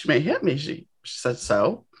 because she may hit me. She said,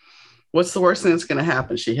 so what's the worst thing that's going to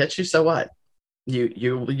happen? She hits you. So what?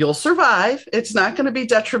 You'll survive. It's not going to be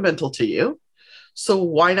detrimental to you. So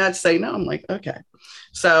why not say no? I'm like, okay.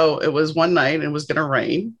 So it was one night and it was going to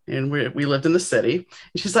rain, and we lived in the city.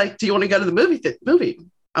 And she's like, do you want to go to the movie?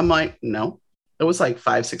 I'm like, no. It was like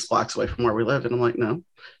 5-6 blocks away from where we lived. And I'm like, no.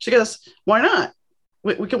 She goes, why not?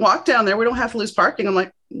 We can walk down there. We don't have to lose parking. I'm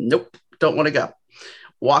like, nope, don't want to go.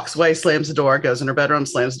 Walks away, slams the door, goes in her bedroom,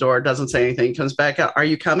 slams the door, doesn't say anything, comes back out. Are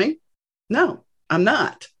you coming? No, I'm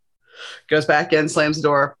not. Goes back in, slams the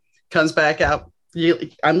door, comes back out.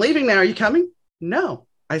 I'm leaving now. Are you coming? No,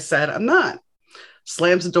 I said, I'm not.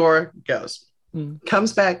 Slams the door, goes.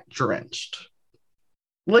 Comes back drenched.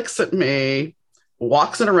 Looks at me,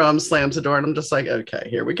 walks in a room, slams the door, and I'm just like, okay,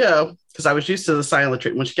 here we go. Because I was used to the silent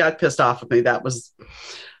treatment. When she got pissed off with me, that was,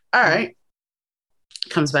 all right.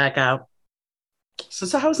 Comes back out.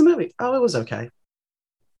 So how was the movie? Oh, it was okay.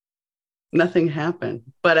 Nothing happened.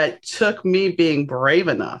 But it took me being brave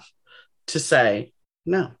enough to say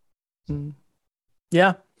no.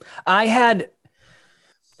 Yeah. I had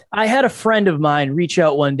a friend of mine reach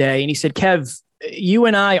out one day and he said, Kev, you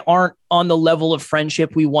and I aren't on the level of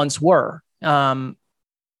friendship we once were.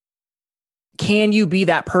 Can you be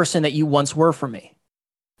that person that you once were for me?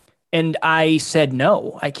 And I said,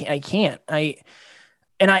 no, I can't.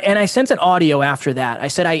 And I sent an audio after that. I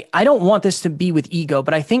said, I don't want this to be with ego,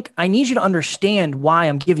 but I think I need you to understand why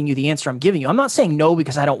I'm giving you the answer I'm giving you. I'm not saying no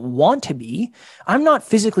because I don't want to be. I'm not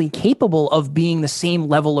physically capable of being the same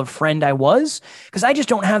level of friend I was because I just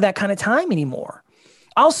don't have that kind of time anymore.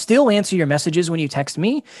 I'll still answer your messages when you text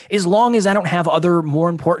me as long as I don't have other more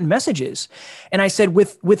important messages. And I said,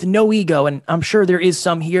 with no ego, and I'm sure there is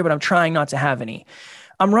some here, but I'm trying not to have any.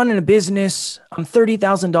 I'm running a business. I'm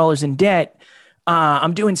 $30,000 in debt.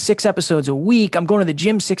 I'm doing 6 episodes a week. I'm going to the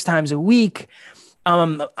gym 6 times a week.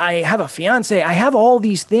 I have a fiance. I have all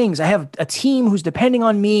these things. I have a team who's depending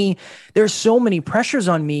on me. There's so many pressures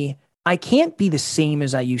on me. I can't be the same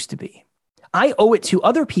as I used to be. I owe it to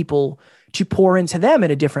other people to pour into them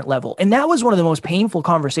at a different level. And that was one of the most painful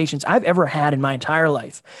conversations I've ever had in my entire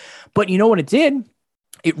life. But you know what it did?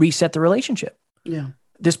 It reset the relationship. Yeah.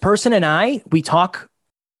 This person and I, we talk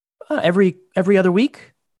every other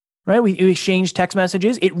week, right? We exchange text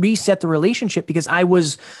messages. It reset the relationship because I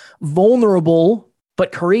was vulnerable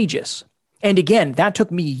but courageous. And again, that took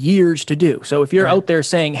me years to do. So if you're out there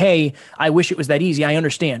saying, hey, I wish it was that easy, I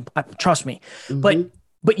understand. Trust me. Mm-hmm.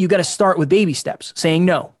 But you got to start with baby steps, saying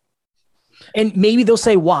no. And maybe they'll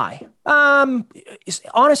say, why?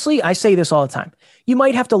 Honestly, I say this all the time. You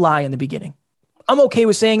might have to lie in the beginning. I'm okay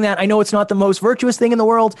with saying that. I know it's not the most virtuous thing in the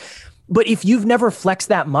world, but if you've never flexed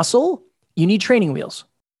that muscle, you need training wheels.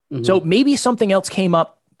 Mm-hmm. So maybe something else came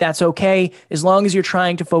up. That's okay. As long as you're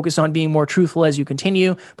trying to focus on being more truthful as you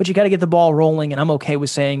continue, but you got to get the ball rolling. And I'm okay with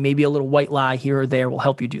saying maybe a little white lie here or there will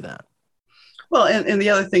help you do that. Well, and the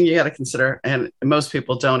other thing you got to consider, and most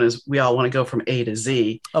people don't, is we all want to go from A to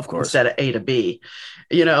Z, of course, instead of A to B.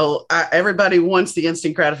 You know, everybody wants the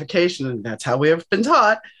instant gratification, and that's how we have been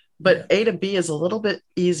taught. But A to B is a little bit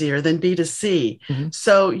easier than B to C. Mm-hmm.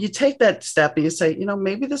 So you take that step and you say, you know,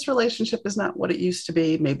 maybe this relationship is not what it used to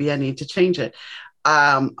be. Maybe I need to change it.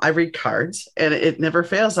 I read cards, and it never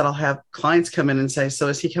fails that I'll have clients come in and say, so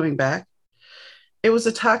is he coming back? It was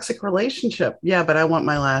a toxic relationship. Yeah, but I want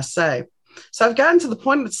my last say. So I've gotten to the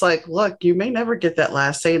point it's like, look, you may never get that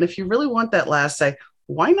last say. And if you really want that last say,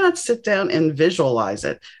 why not sit down and visualize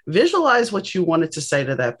it? Visualize what you wanted to say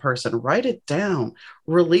to that person. Write it down,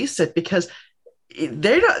 release it, because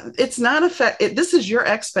it's not this is your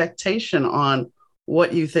expectation on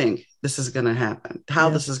what you think this is going to happen, how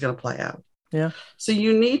this is going to play out. Yeah. So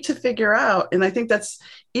you need to figure out, and I think that's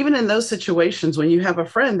even in those situations when you have a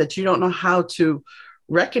friend that you don't know how to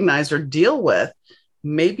recognize or deal with,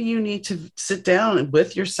 maybe you need to sit down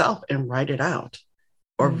with yourself and write it out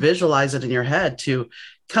or visualize it in your head to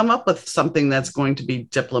come up with something that's going to be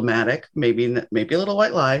diplomatic, maybe a little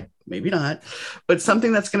white lie, maybe not, but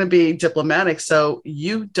something that's going to be diplomatic so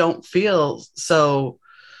you don't feel so,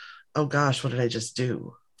 oh gosh, what did I just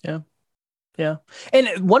do? Yeah. Yeah.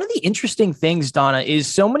 And one of the interesting things, Donna, is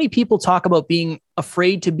so many people talk about being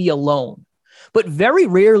afraid to be alone, but very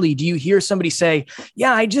rarely do you hear somebody say,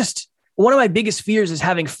 yeah, one of my biggest fears is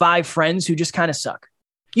having 5 friends who just kind of suck.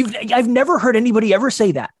 I've never heard anybody ever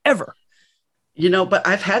say that, ever. But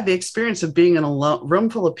I've had the experience of being in a room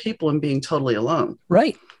full of people and being totally alone.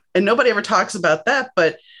 Right. And nobody ever talks about that.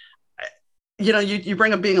 But, you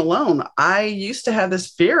bring up being alone. I used to have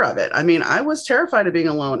this fear of it. I mean, I was terrified of being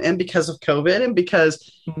alone. And because of COVID and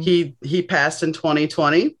because he passed in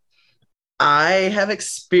 2020, I have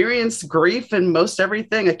experienced grief in most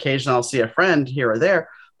everything. Occasionally I'll see a friend here or there,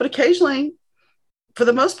 but occasionally, for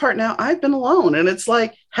the most part now, I've been alone. And it's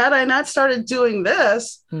like, had I not started doing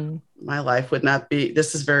this, my life would not be,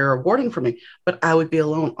 this is very rewarding for me, but I would be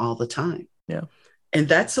alone all the time. Yeah. And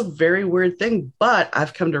that's a very weird thing. But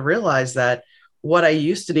I've come to realize that what I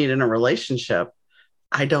used to need in a relationship,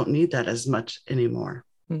 I don't need that as much anymore.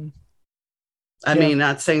 I mean,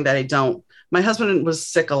 not saying that I don't. My husband was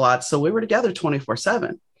sick a lot, so we were together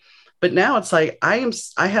 24/7. But now it's like I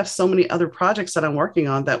have so many other projects that I'm working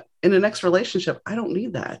on that in the next relationship, I don't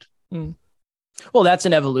need that. Well, that's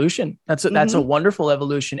an evolution. That's a wonderful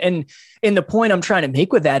evolution. And the point I'm trying to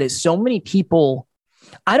make with that is so many people,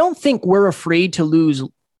 I don't think we're afraid to lose.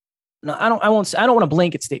 No, I don't want a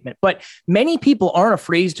blanket statement, but many people aren't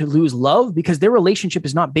afraid to lose love because their relationship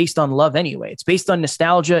is not based on love anyway. It's based on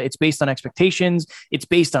nostalgia. It's based on expectations. It's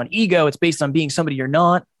based on ego. It's based on being somebody you're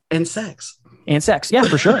not. And sex. Yeah,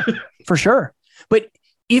 for sure. For sure. But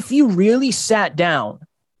if you really sat down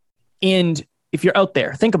and if you're out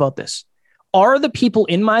there, think about this. Are the people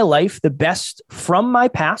in my life the best from my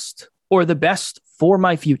past or the best for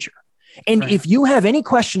my future? And if you have any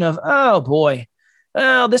question of, oh boy,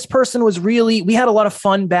 this person was we had a lot of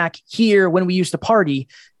fun back here when we used to party.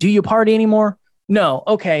 Do you party anymore? No.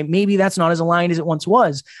 Okay. Maybe that's not as aligned as it once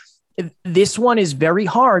was. This one is very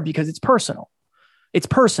hard because it's personal. It's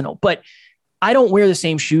personal, but I don't wear the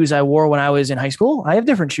same shoes I wore when I was in high school. I have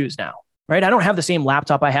different shoes now, right? I don't have the same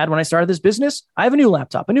laptop I had when I started this business. I have a new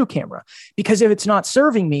laptop, a new camera, because if it's not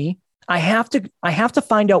serving me, I have to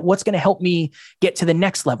find out what's going to help me get to the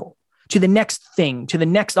next level, to the next thing, to the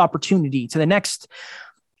next opportunity, to the next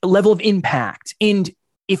level of impact. And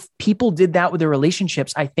if people did that with their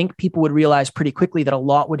relationships, I think people would realize pretty quickly that a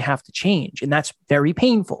lot would have to change. And that's very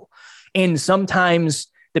painful. And sometimes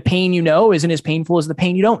the pain isn't as painful as the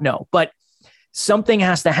pain you don't know. But something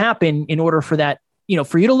has to happen in order for that,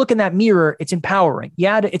 for you to look in that mirror. It's empowering.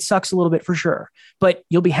 Yeah, it sucks a little bit for sure, but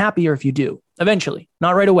you'll be happier if you do eventually,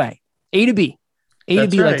 not right away. A to B, right.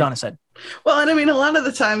 Like Donna said. Well, and I mean, a lot of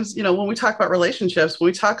the times, when we talk about relationships, when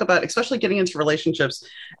we talk about, especially getting into relationships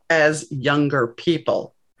as younger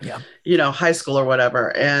people, high school or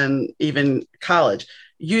whatever, and even college,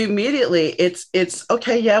 you immediately, it's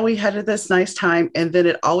okay. Yeah, we had this nice time. And then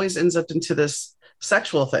it always ends up into this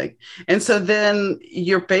sexual thing. And so then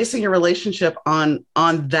you're basing your relationship on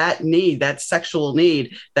that need, that sexual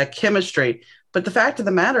need, that chemistry. But the fact of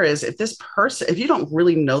the matter is, if you don't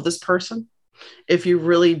really know this person, if you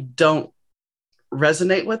really don't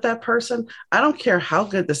resonate with that person, I don't care how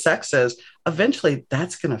good the sex is, eventually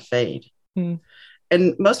that's going to fade.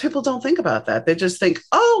 And most people don't think about that. They just think,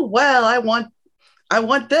 oh, well, I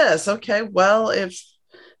want this. Okay, well,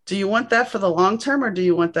 do you want that for the long term or do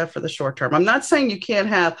you want that for the short term? I'm not saying you can't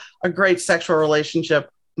have a great sexual relationship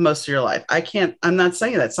most of your life. I'm not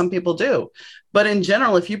saying that. Some people do. But in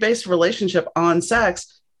general, if you base a relationship on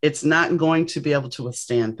sex, it's not going to be able to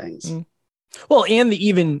withstand things. Well, and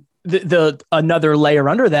the another layer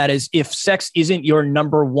under that is if sex isn't your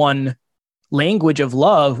number one language of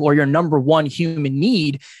love or your number one human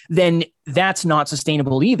need, then that's not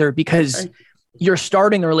sustainable either, because you're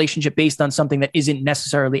starting a relationship based on something that isn't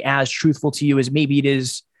necessarily as truthful to you as maybe it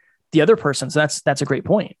is the other person. So that's a great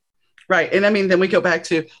point. Right. And I mean, then we go back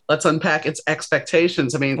to, let's unpack its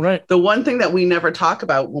expectations. I mean, The one thing that we never talk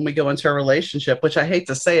about when we go into a relationship, which I hate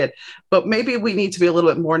to say it, but maybe we need to be a little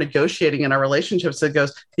bit more negotiating in our relationships that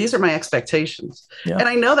goes, these are my expectations. Yeah. And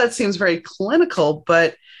I know that seems very clinical,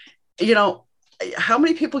 but how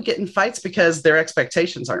many people get in fights because their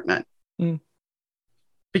expectations aren't met?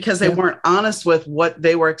 Because they weren't honest with what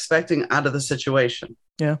they were expecting out of the situation.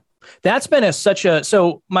 Yeah. That's been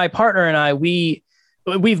so my partner and I,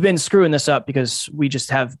 we've been screwing this up because we just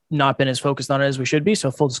have not been as focused on it as we should be. So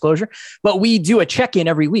full disclosure, but we do a check-in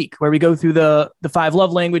every week where we go through the 5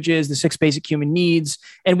 love languages, the 6 basic human needs.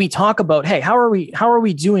 And we talk about, hey, how are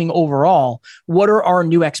we doing overall? What are our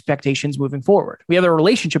new expectations moving forward? We have a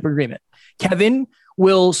relationship agreement. Kevin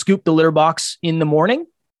will scoop the litter box in the morning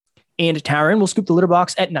and Taryn will scoop the litter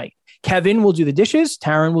box at night. Kevin will do the dishes.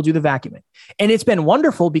 Taryn will do the vacuuming. And it's been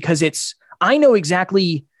wonderful because I know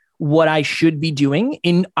exactly what I should be doing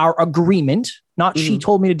in our agreement. Not she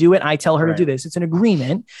told me to do it, I tell her to do this. It's an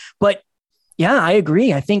agreement. But yeah, I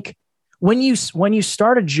agree. I think when you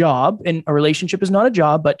start a job, and a relationship is not a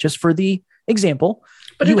job, but just for the example,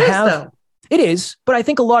 but It is. But I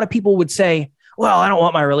think a lot of people would say, well, I don't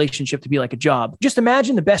want my relationship to be like a job. Just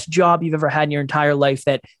imagine the best job you've ever had in your entire life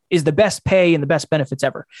that is the best pay and the best benefits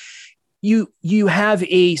ever. You have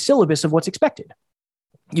a syllabus of what's expected.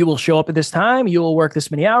 You will show up at this time. You will work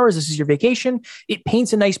this many hours. This is your vacation. It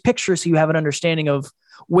paints a nice picture so you have an understanding of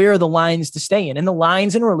where are the lines to stay in. And the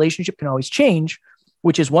lines in a relationship can always change,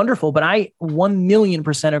 which is wonderful. But I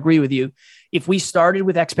 1,000,000% agree with you. If we started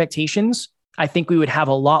with expectations, I think we would have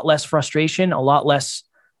a lot less frustration, a lot less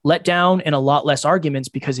letdown, and a lot less arguments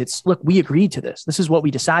because it's, look, we agreed to this. This is what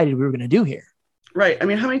we decided we were going to do here. Right. I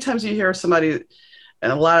mean, how many times do you hear somebody,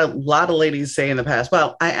 and a lot of ladies say in the past,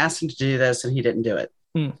 well, I asked him to do this and he didn't do it.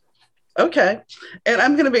 Okay. And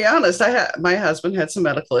I'm going to be honest. My husband had some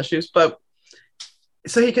medical issues, but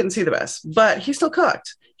so he couldn't see the best, but he still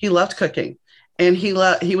cooked. He loved cooking, and he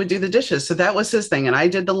would do the dishes. So that was his thing. And I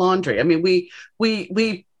did the laundry. I mean,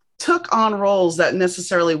 we took on roles that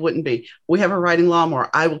necessarily wouldn't be. We have a riding lawnmower.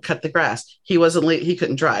 I will cut the grass. He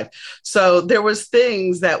couldn't drive. So there was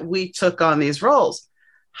things that we took on these roles.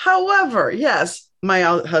 However, yes, my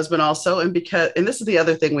husband also, and this is the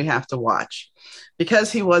other thing we have to watch.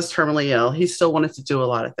 Because he was terminally ill, he still wanted to do a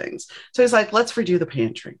lot of things. So he's like, let's redo the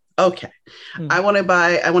pantry. Okay. I want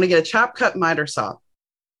to get a chop cut miter saw.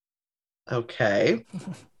 Okay.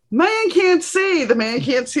 The man can't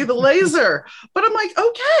see the laser. But I'm like,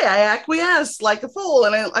 okay, I acquiesce like a fool.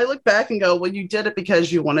 And I look back and go, well, you did it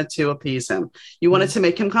because you wanted to appease him. You wanted to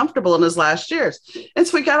make him comfortable in his last years. And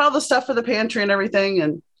so we got all the stuff for the pantry and everything,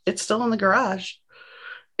 and it's still in the garage.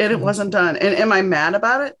 And it wasn't done. And am I mad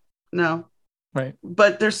about it? No. Right.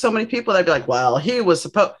 But there's so many people that'd be like, well, he was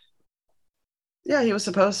supposed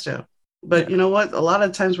to. But you know what? A lot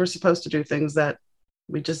of times we're supposed to do things that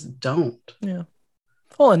we just don't. Yeah.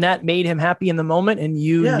 Well, and that made him happy in the moment. And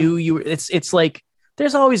you knew you were, it's like,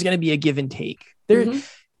 there's always going to be a give and take.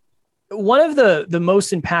 One of the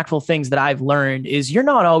most impactful things that I've learned is you're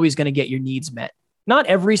not always going to get your needs met. Not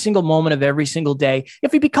every single moment of every single day.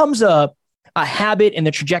 If it becomes a habit in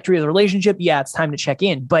the trajectory of the relationship, it's time to check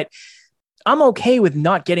in. But I'm okay with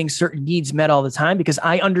not getting certain needs met all the time because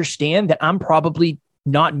I understand that I'm probably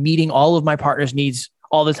not meeting all of my partner's needs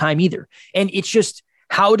all the time either. And it's just,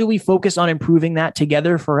 how do we focus on improving that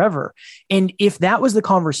together forever? And if that was the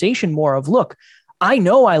conversation more of, look, I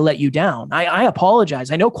know I let you down. I apologize.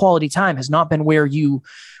 I know quality time has not been where you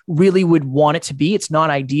really would want it to be. It's not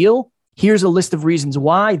ideal. Here's a list of reasons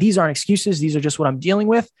why. These aren't excuses. These are just what I'm dealing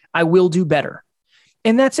with. I will do better.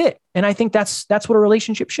 And that's it. And I think that's what a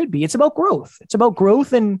relationship should be. It's about growth. It's about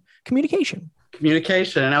growth and communication.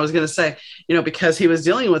 And I was going to say, because he was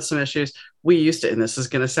dealing with some issues, we used to, and this is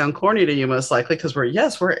going to sound corny to you most likely, because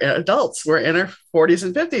we're adults. We're in our 40s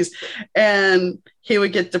and 50s. And he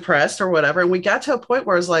would get depressed or whatever. And we got to a point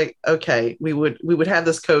where it's like, okay, we would have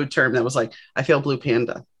this code term that was like, I feel blue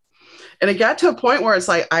panda. And it got to a point where it's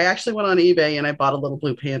like, I actually went on eBay and I bought a little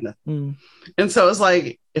blue panda. And so it was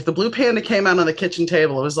like, if the blue panda came out on the kitchen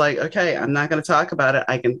table, it was like, okay, I'm not going to talk about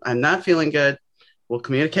it. I'm not feeling good. We'll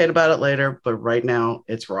communicate about it later. But right now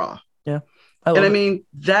it's raw. Yeah. I mean,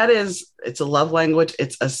 it's a love language.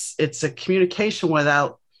 It's a communication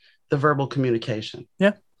without the verbal communication.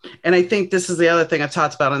 Yeah. And I think this is the other thing I've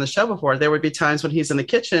talked about on the show before. There would be times when he's in the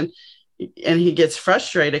kitchen and he gets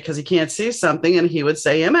frustrated because he can't see something, and he would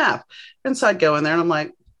say MF. And so I'd go in there and I'm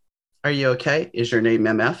like, are you okay? Is your name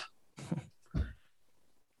MF?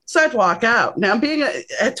 So I'd walk out. Now, being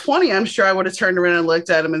at 20, I'm sure I would have turned around and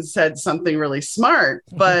looked at him and said something really smart.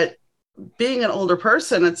 But being an older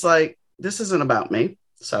person, it's like, this isn't about me.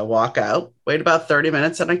 So I walk out, wait about 30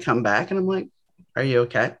 minutes, and I come back and I'm like, are you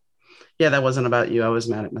okay? Yeah, that wasn't about you. I was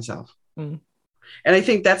mad at myself. And I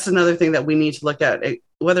think that's another thing that we need to look at,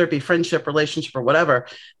 whether it be friendship, relationship, or whatever,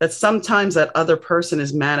 that sometimes that other person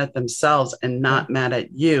is mad at themselves and not mad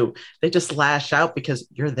at you. They just lash out because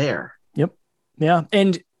you're there. Yep. Yeah.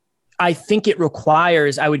 And I think it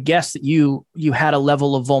requires, I would guess that you had a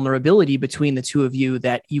level of vulnerability between the two of you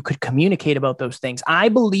that you could communicate about those things. I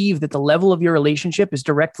believe that the level of your relationship is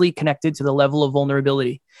directly connected to the level of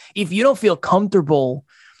vulnerability. If you don't feel comfortable,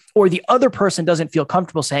 or the other person doesn't feel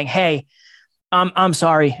comfortable saying, hey, I'm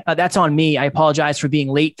sorry, that's on me. I apologize for being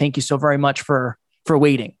late. Thank you so very much for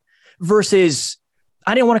waiting. Versus,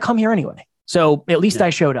 I didn't want to come here anyway, so at least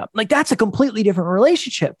I showed up. Like, that's a completely different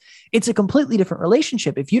relationship. It's a completely different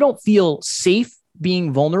relationship. If you don't feel safe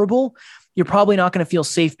being vulnerable, you're probably not going to feel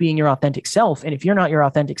safe being your authentic self. And if you're not your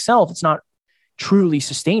authentic self, it's not truly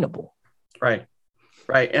sustainable. Right.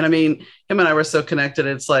 Right. And I mean, him and I were so connected.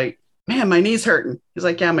 It's like, man, my knee's hurting. He's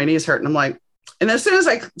like, yeah, my knee's hurting. I'm like, and as soon as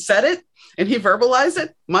I said it and he verbalized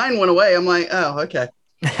it, mine went away. I'm like, oh, okay.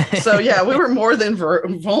 So yeah, we were more than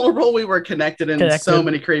vulnerable. We were connected in so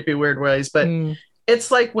many creepy, weird ways. But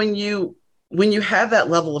it's like when you have that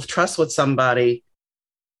level of trust with somebody,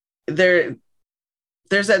 there's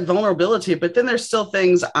that vulnerability, but then there's still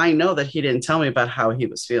things I know that he didn't tell me about how he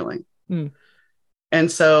was feeling.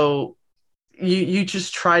 And so you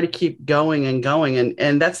just try to keep going and going.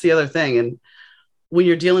 And that's the other thing. And when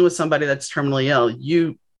you're dealing with somebody that's terminally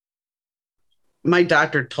ill, my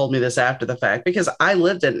doctor told me this after the fact, because I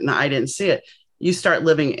lived it and I didn't see it. You start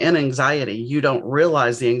living in anxiety. You don't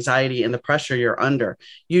realize the anxiety and the pressure you're under.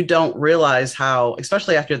 You don't realize how,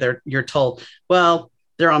 especially after you're told, well,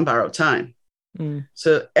 they're on borrowed time.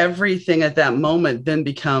 So everything at that moment then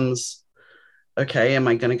becomes, okay, am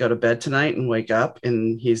I going to go to bed tonight and wake up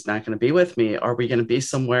and he's not going to be with me? Are we going to be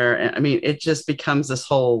somewhere? And I mean, it just becomes this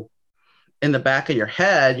whole, in the back of your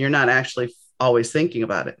head, you're not actually always thinking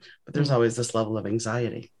about it, but there's always this level of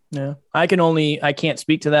anxiety. Yeah. I can't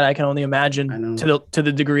speak to that. I can only imagine to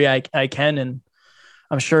the degree I can. And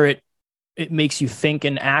I'm sure it makes you think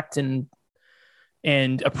and act and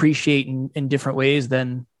appreciate in different ways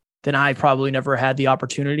than I probably never had the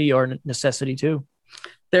opportunity or necessity to.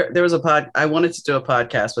 There was I wanted to do a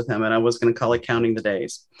podcast with him and I was going to call it Counting the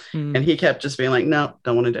Days. And he kept just being like, no,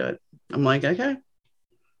 don't want to do it. I'm like, okay.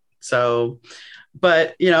 So,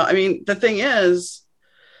 but I mean, the thing is,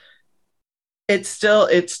 it still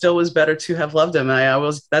was better to have loved him.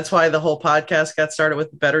 And that's why the whole podcast got started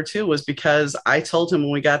with Better To, was because I told him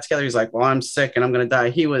when we got together, he's like, well, I'm sick and I'm going to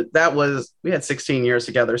die. We had 16 years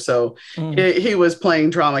together. So he was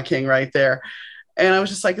playing drama king right there. And I was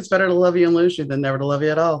just like, it's better to love you and lose you than never to love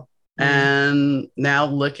you at all. And now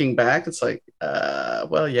looking back, it's like,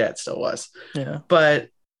 well, yeah, it still was. Yeah. But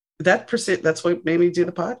that's what made me do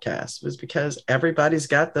the podcast, was because everybody's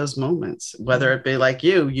got those moments, whether it be like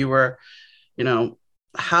you were,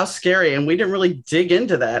 how scary. And we didn't really dig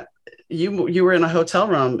into that. You were in a hotel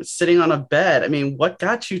room sitting on a bed. I mean, what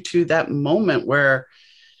got you to that moment where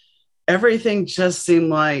everything just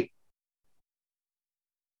seemed like,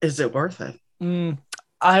 is it worth it?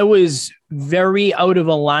 I was very out of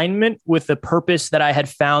alignment with the purpose that I had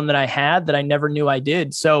found that I had, that I never knew I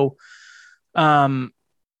did. So,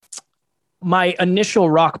 my initial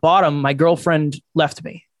rock bottom, my girlfriend left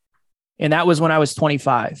me. And that was when I was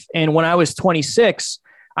 25. And when I was 26,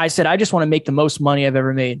 I said, I just want to make the most money I've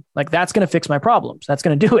ever made. Like, that's going to fix my problems. That's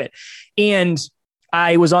going to do it. And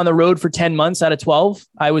I was on the road for 10 months out of 12.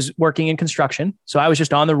 I was working in construction. So I was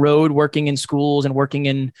just on the road working in schools and working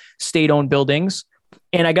in state-owned buildings.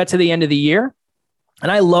 And I got to the end of the year.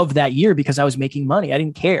 And I loved that year because I was making money. I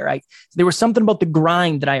didn't care. There was something about the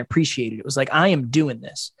grind that I appreciated. It was like, I am doing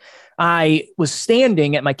this. I was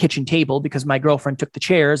standing at my kitchen table because my girlfriend took the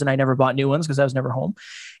chairs and I never bought new ones because I was never home.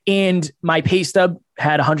 And my pay stub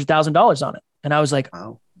had $100,000 on it. And I was like,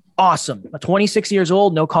 wow, awesome. I'm 26 years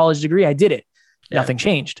old, no college degree. I did it. Yeah. Nothing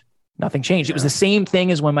changed. Yeah. It was the same thing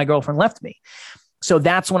as when my girlfriend left me. So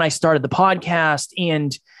that's when I started the podcast,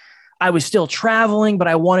 and I was still traveling, but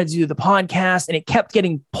I wanted to do the podcast, and it kept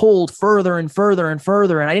getting pulled further and further and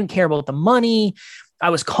further. And I didn't care about the money. I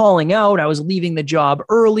was calling out. I was leaving the job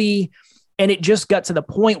early. And it just got to the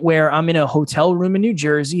point where I'm in a hotel room in New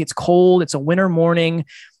Jersey. It's cold. It's a winter morning.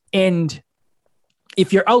 And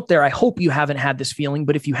if you're out there, I hope you haven't had this feeling,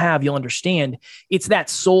 but if you have, you'll understand. It's that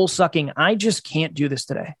soul sucking. I just can't do this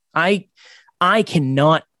today. I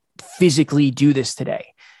cannot physically do this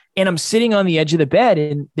today. And I'm sitting on the edge of the bed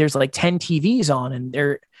and there's like 10 TVs on,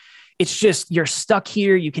 and it's just, you're stuck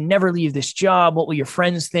here. You can never leave this job. What will your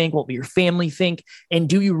friends think? What will your family think? And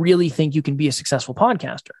do you really think you can be a successful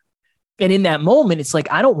podcaster? And in that moment, it's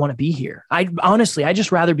like, I don't want to be here. I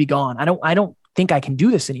just rather be gone. I don't think I can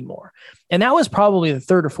do this anymore. And that was probably the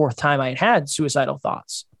third or fourth time I had suicidal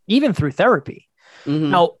thoughts, even through therapy.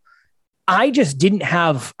 Mm-hmm. Now,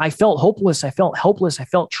 I felt hopeless. I felt helpless. I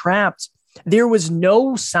felt trapped. There was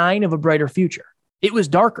no sign of a brighter future. It was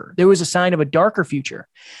darker. There was a sign of a darker future.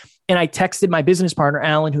 And I texted my business partner,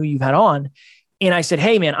 Alan, who you've had on, and I said,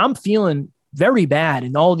 hey man, I'm feeling very bad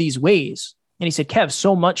in all these ways. And he said, Kev,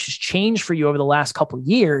 so much has changed for you over the last couple of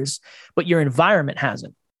years, but your environment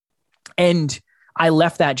hasn't. And I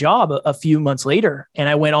left that job a few months later, and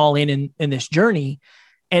I went all in this journey.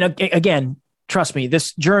 And again, trust me,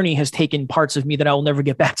 this journey has taken parts of me that I will never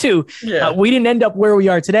get back to. Yeah. We didn't end up where we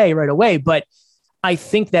are today right away, but I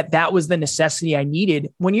think that was the necessity I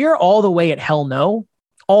needed. When you're all the way at hell no,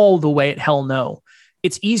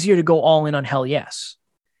 it's easier to go all in on hell yes.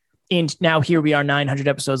 And now here we are 900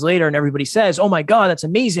 episodes later, and everybody says, oh my God, that's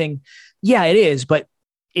amazing. Yeah, it is. But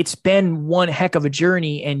it's been one heck of a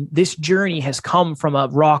journey. And this journey has come from a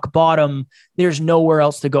rock bottom. There's nowhere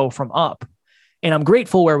else to go from up. And I'm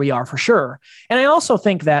grateful where we are for sure. And I also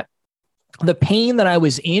think that the pain that I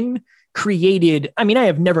was in created, I mean, I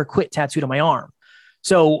have never quit tattooed on my arm.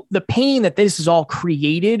 So the pain that this is all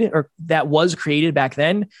created, or that was created back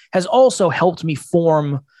then, has also helped me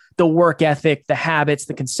form the work ethic, the habits,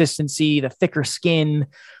 the consistency, the thicker skin,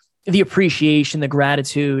 the appreciation, the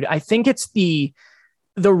gratitude. I think it's the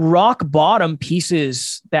rock bottom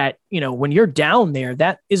pieces that, when you're down there,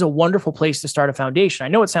 that is a wonderful place to start a foundation. I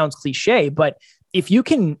know it sounds cliche, but if you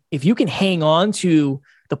can hang on to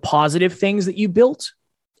the positive things that you built,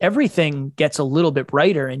 everything gets a little bit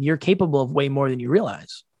brighter and you're capable of way more than you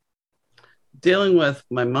realize. Dealing with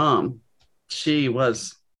my mom, she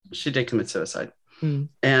did commit suicide.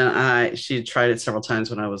 And she tried it several times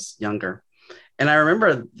when I was younger. And I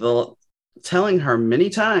remember telling her many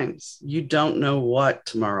times, you don't know what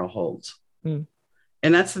tomorrow holds. And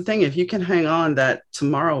that's the thing. If you can hang on, that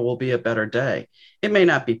tomorrow will be a better day. It may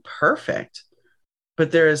not be perfect,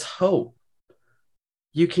 but there is hope.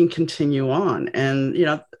 You can continue on. And,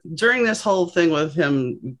 during this whole thing with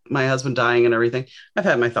him, my husband dying and everything, I've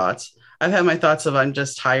had my thoughts. Of, I'm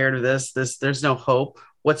just tired of this, there's no hope.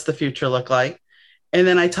 What's the future look like? And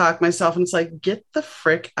then I talk myself and it's like, get the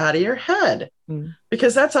frick out of your head,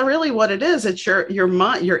 because that's really what it is. It's your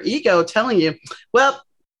mind, your ego telling you, well,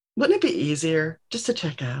 wouldn't it be easier just to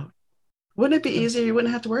check out? Wouldn't it be easier? You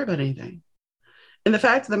wouldn't have to worry about anything. And the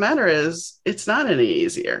fact of the matter is, it's not any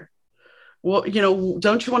easier. Well,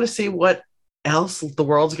 don't you want to see what else the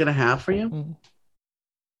world's going to have for you?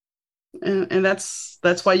 And that's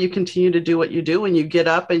why you continue to do what you do. When you get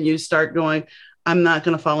up and you start going, I'm not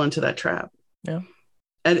going to fall into that trap. Yeah.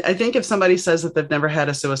 And I think if somebody says that they've never had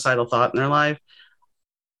a suicidal thought in their life,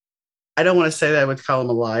 I don't want to say that I would call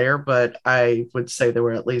them a liar, but I would say they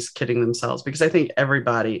were at least kidding themselves, because I think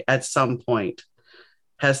everybody at some point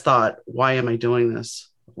has thought, why am I doing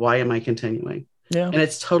this? Why am I continuing? Yeah. And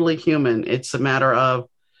it's totally human. It's a matter of,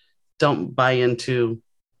 don't buy into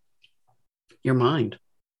your mind.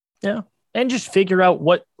 Yeah. And just figure out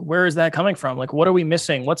where is that coming from? Like, what are we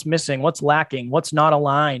missing? What's missing? What's lacking? What's not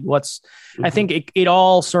aligned? I think it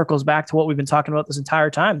all circles back to what we've been talking about this entire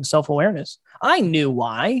time, the self-awareness. I knew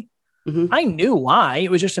why. I knew why. It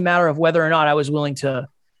was just a matter of whether or not I was willing to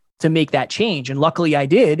make that change. And luckily I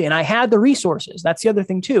did. And I had the resources. That's the other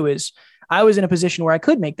thing too, is I was in a position where I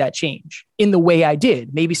could make that change in the way I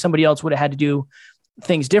did. Maybe somebody else would have had to do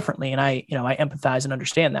things differently. And I empathize and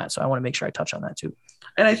understand that. So I want to make sure I touch on that too.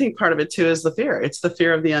 And I think part of it too is the fear. It's the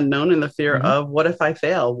fear of the unknown and the fear of, what if I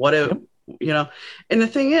fail? What if, and the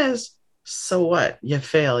thing is, so what? You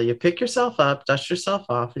fail, you pick yourself up, dust yourself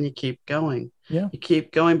off, and you keep going. Yeah. You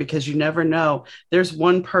keep going, because you never know. There's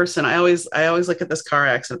one person. I always look at this car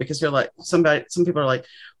accident, because you're like, some people are like,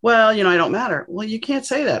 well, I don't matter. Well, you can't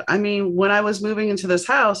say that. I mean, when I was moving into this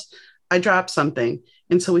house, I dropped something.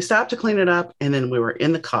 And so we stopped to clean it up. And then we were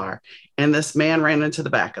in the car and this man ran into the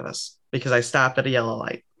back of us because I stopped at a yellow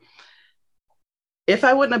light. If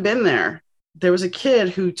I wouldn't have been there, there was a kid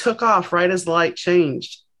who took off right as the light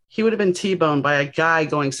changed. He would have been T-boned by a guy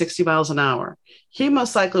going 60 miles an hour. He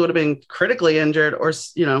most likely would have been critically injured or,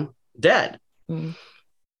 dead.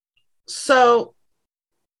 So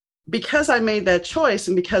because I made that choice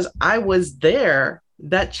and because I was there,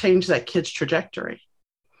 that changed that kid's trajectory.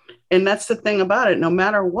 And that's the thing about it. No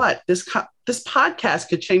matter what, this podcast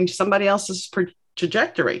could change somebody else's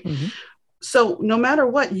trajectory. So no matter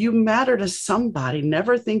what, you matter to somebody.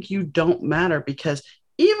 Never think you don't matter, because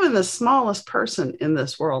even the smallest person in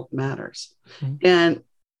this world matters. And,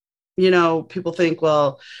 people think,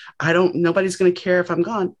 well, nobody's going to care if I'm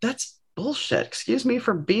gone. That's bullshit. Excuse me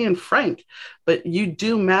for being frank, but you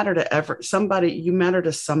do matter to somebody. You matter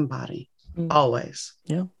to somebody always.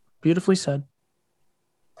 Yeah. Beautifully said.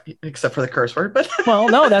 Except for the curse word, but well,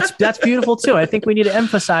 no, that's beautiful too. I think we need to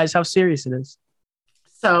emphasize how serious it is.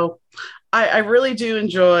 So I really did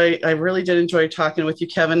enjoy talking with you,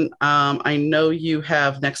 Kevin. I know you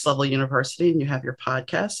have Next Level University and you have your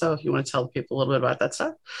podcast. So if you want to tell people a little bit about that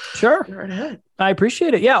stuff. Sure. Go right ahead. I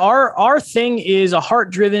appreciate it. Yeah. Our thing is a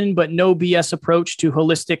heart-driven, but no BS approach to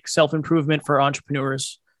holistic self-improvement for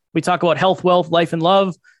entrepreneurs. We talk about health, wealth, life, and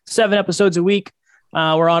love, 7 episodes a week.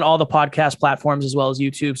 We're on all the podcast platforms as well as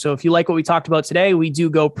YouTube. So if you like what we talked about today, we do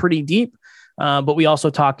go pretty deep, but we also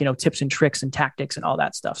talk, tips and tricks and tactics and all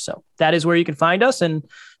that stuff. So that is where you can find us. And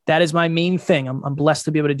that is my main thing. I'm blessed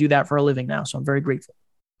to be able to do that for a living now. So I'm very grateful.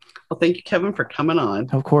 Well, thank you, Kevin, for coming on.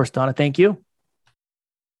 Of course, Donna. Thank you.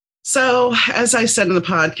 So as I said in the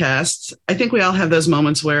podcast, I think we all have those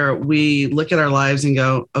moments where we look at our lives and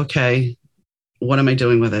go, okay, what am I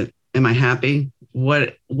doing with it? Am I happy?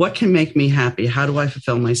 What can make me happy? How do I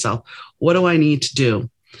fulfill myself? What do I need to do?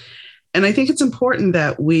 And I think it's important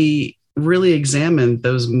that we really examine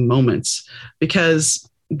those moments, because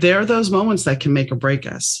they're those moments that can make or break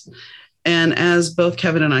us. And as both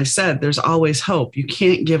Kevin and I said, there's always hope. You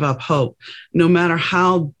can't give up hope. No matter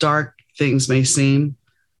how dark things may seem,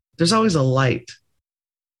 there's always a light.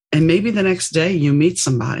 And maybe the next day you meet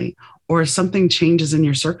somebody or something changes in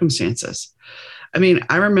your circumstances. I mean,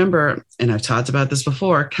 I remember, and I've talked about this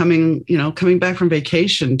before, coming back from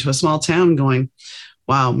vacation to a small town going,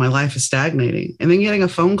 wow, my life is stagnating. And then getting a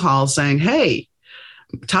phone call saying, hey,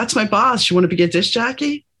 talk to my boss. You want to be a disc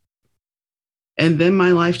jockey? And then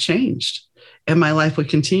my life changed, and my life would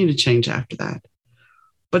continue to change after that.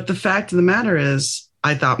 But the fact of the matter is,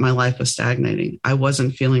 I thought my life was stagnating. I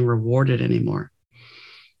wasn't feeling rewarded anymore.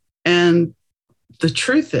 And the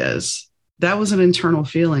truth is, that was an internal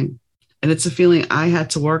feeling. And it's a feeling I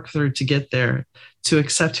had to work through to get there, to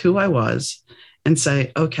accept who I was and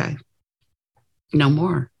say, okay, no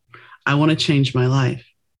more. I want to change my life.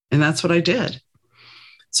 And that's what I did.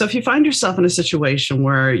 So if you find yourself in a situation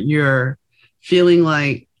where you're feeling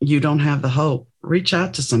like you don't have the hope, reach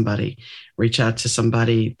out to somebody. Reach out to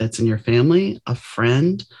somebody that's in your family, a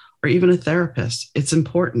friend, or even a therapist. It's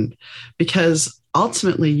important, because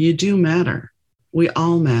ultimately you do matter. We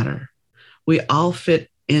all matter. We all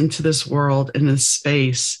fit into this world, in this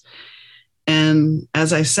space. And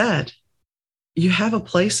as I said, you have a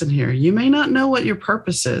place in here. You may not know what your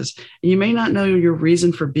purpose is. You may not know your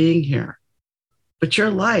reason for being here, but your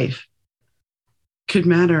life could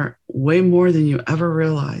matter way more than you ever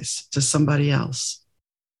realized to somebody else.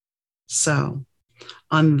 So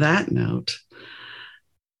on that note,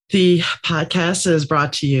 the podcast is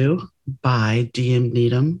brought to you by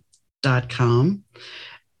dmneedham.com,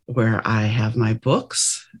 where I have my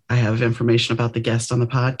books. I have information about the guest on the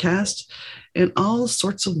podcast and all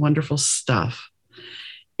sorts of wonderful stuff.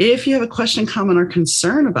 If you have a question, comment, or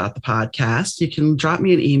concern about the podcast, you can drop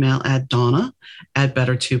me an email at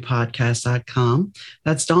donna@better2podcast.com.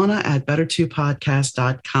 That's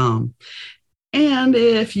donna@better2podcast.com. And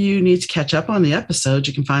if you need to catch up on the episode,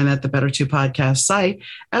 you can find that at the Better 2 Podcast site,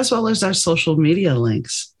 as well as our social media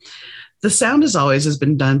links. The sound, as always, has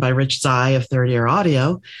been done by Rich Zai of Third Ear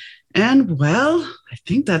Audio. And, well, I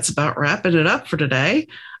think that's about wrapping it up for today.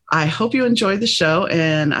 I hope you enjoyed the show,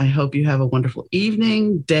 and I hope you have a wonderful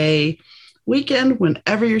evening, day, weekend,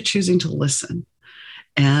 whenever you're choosing to listen.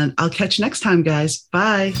 And I'll catch you next time, guys.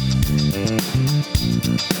 Bye.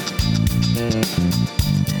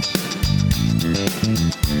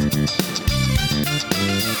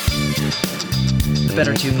 The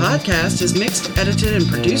Better 2 Podcast is mixed, edited, and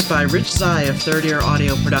produced by Rich Zai of Third Ear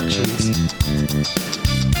Audio Productions.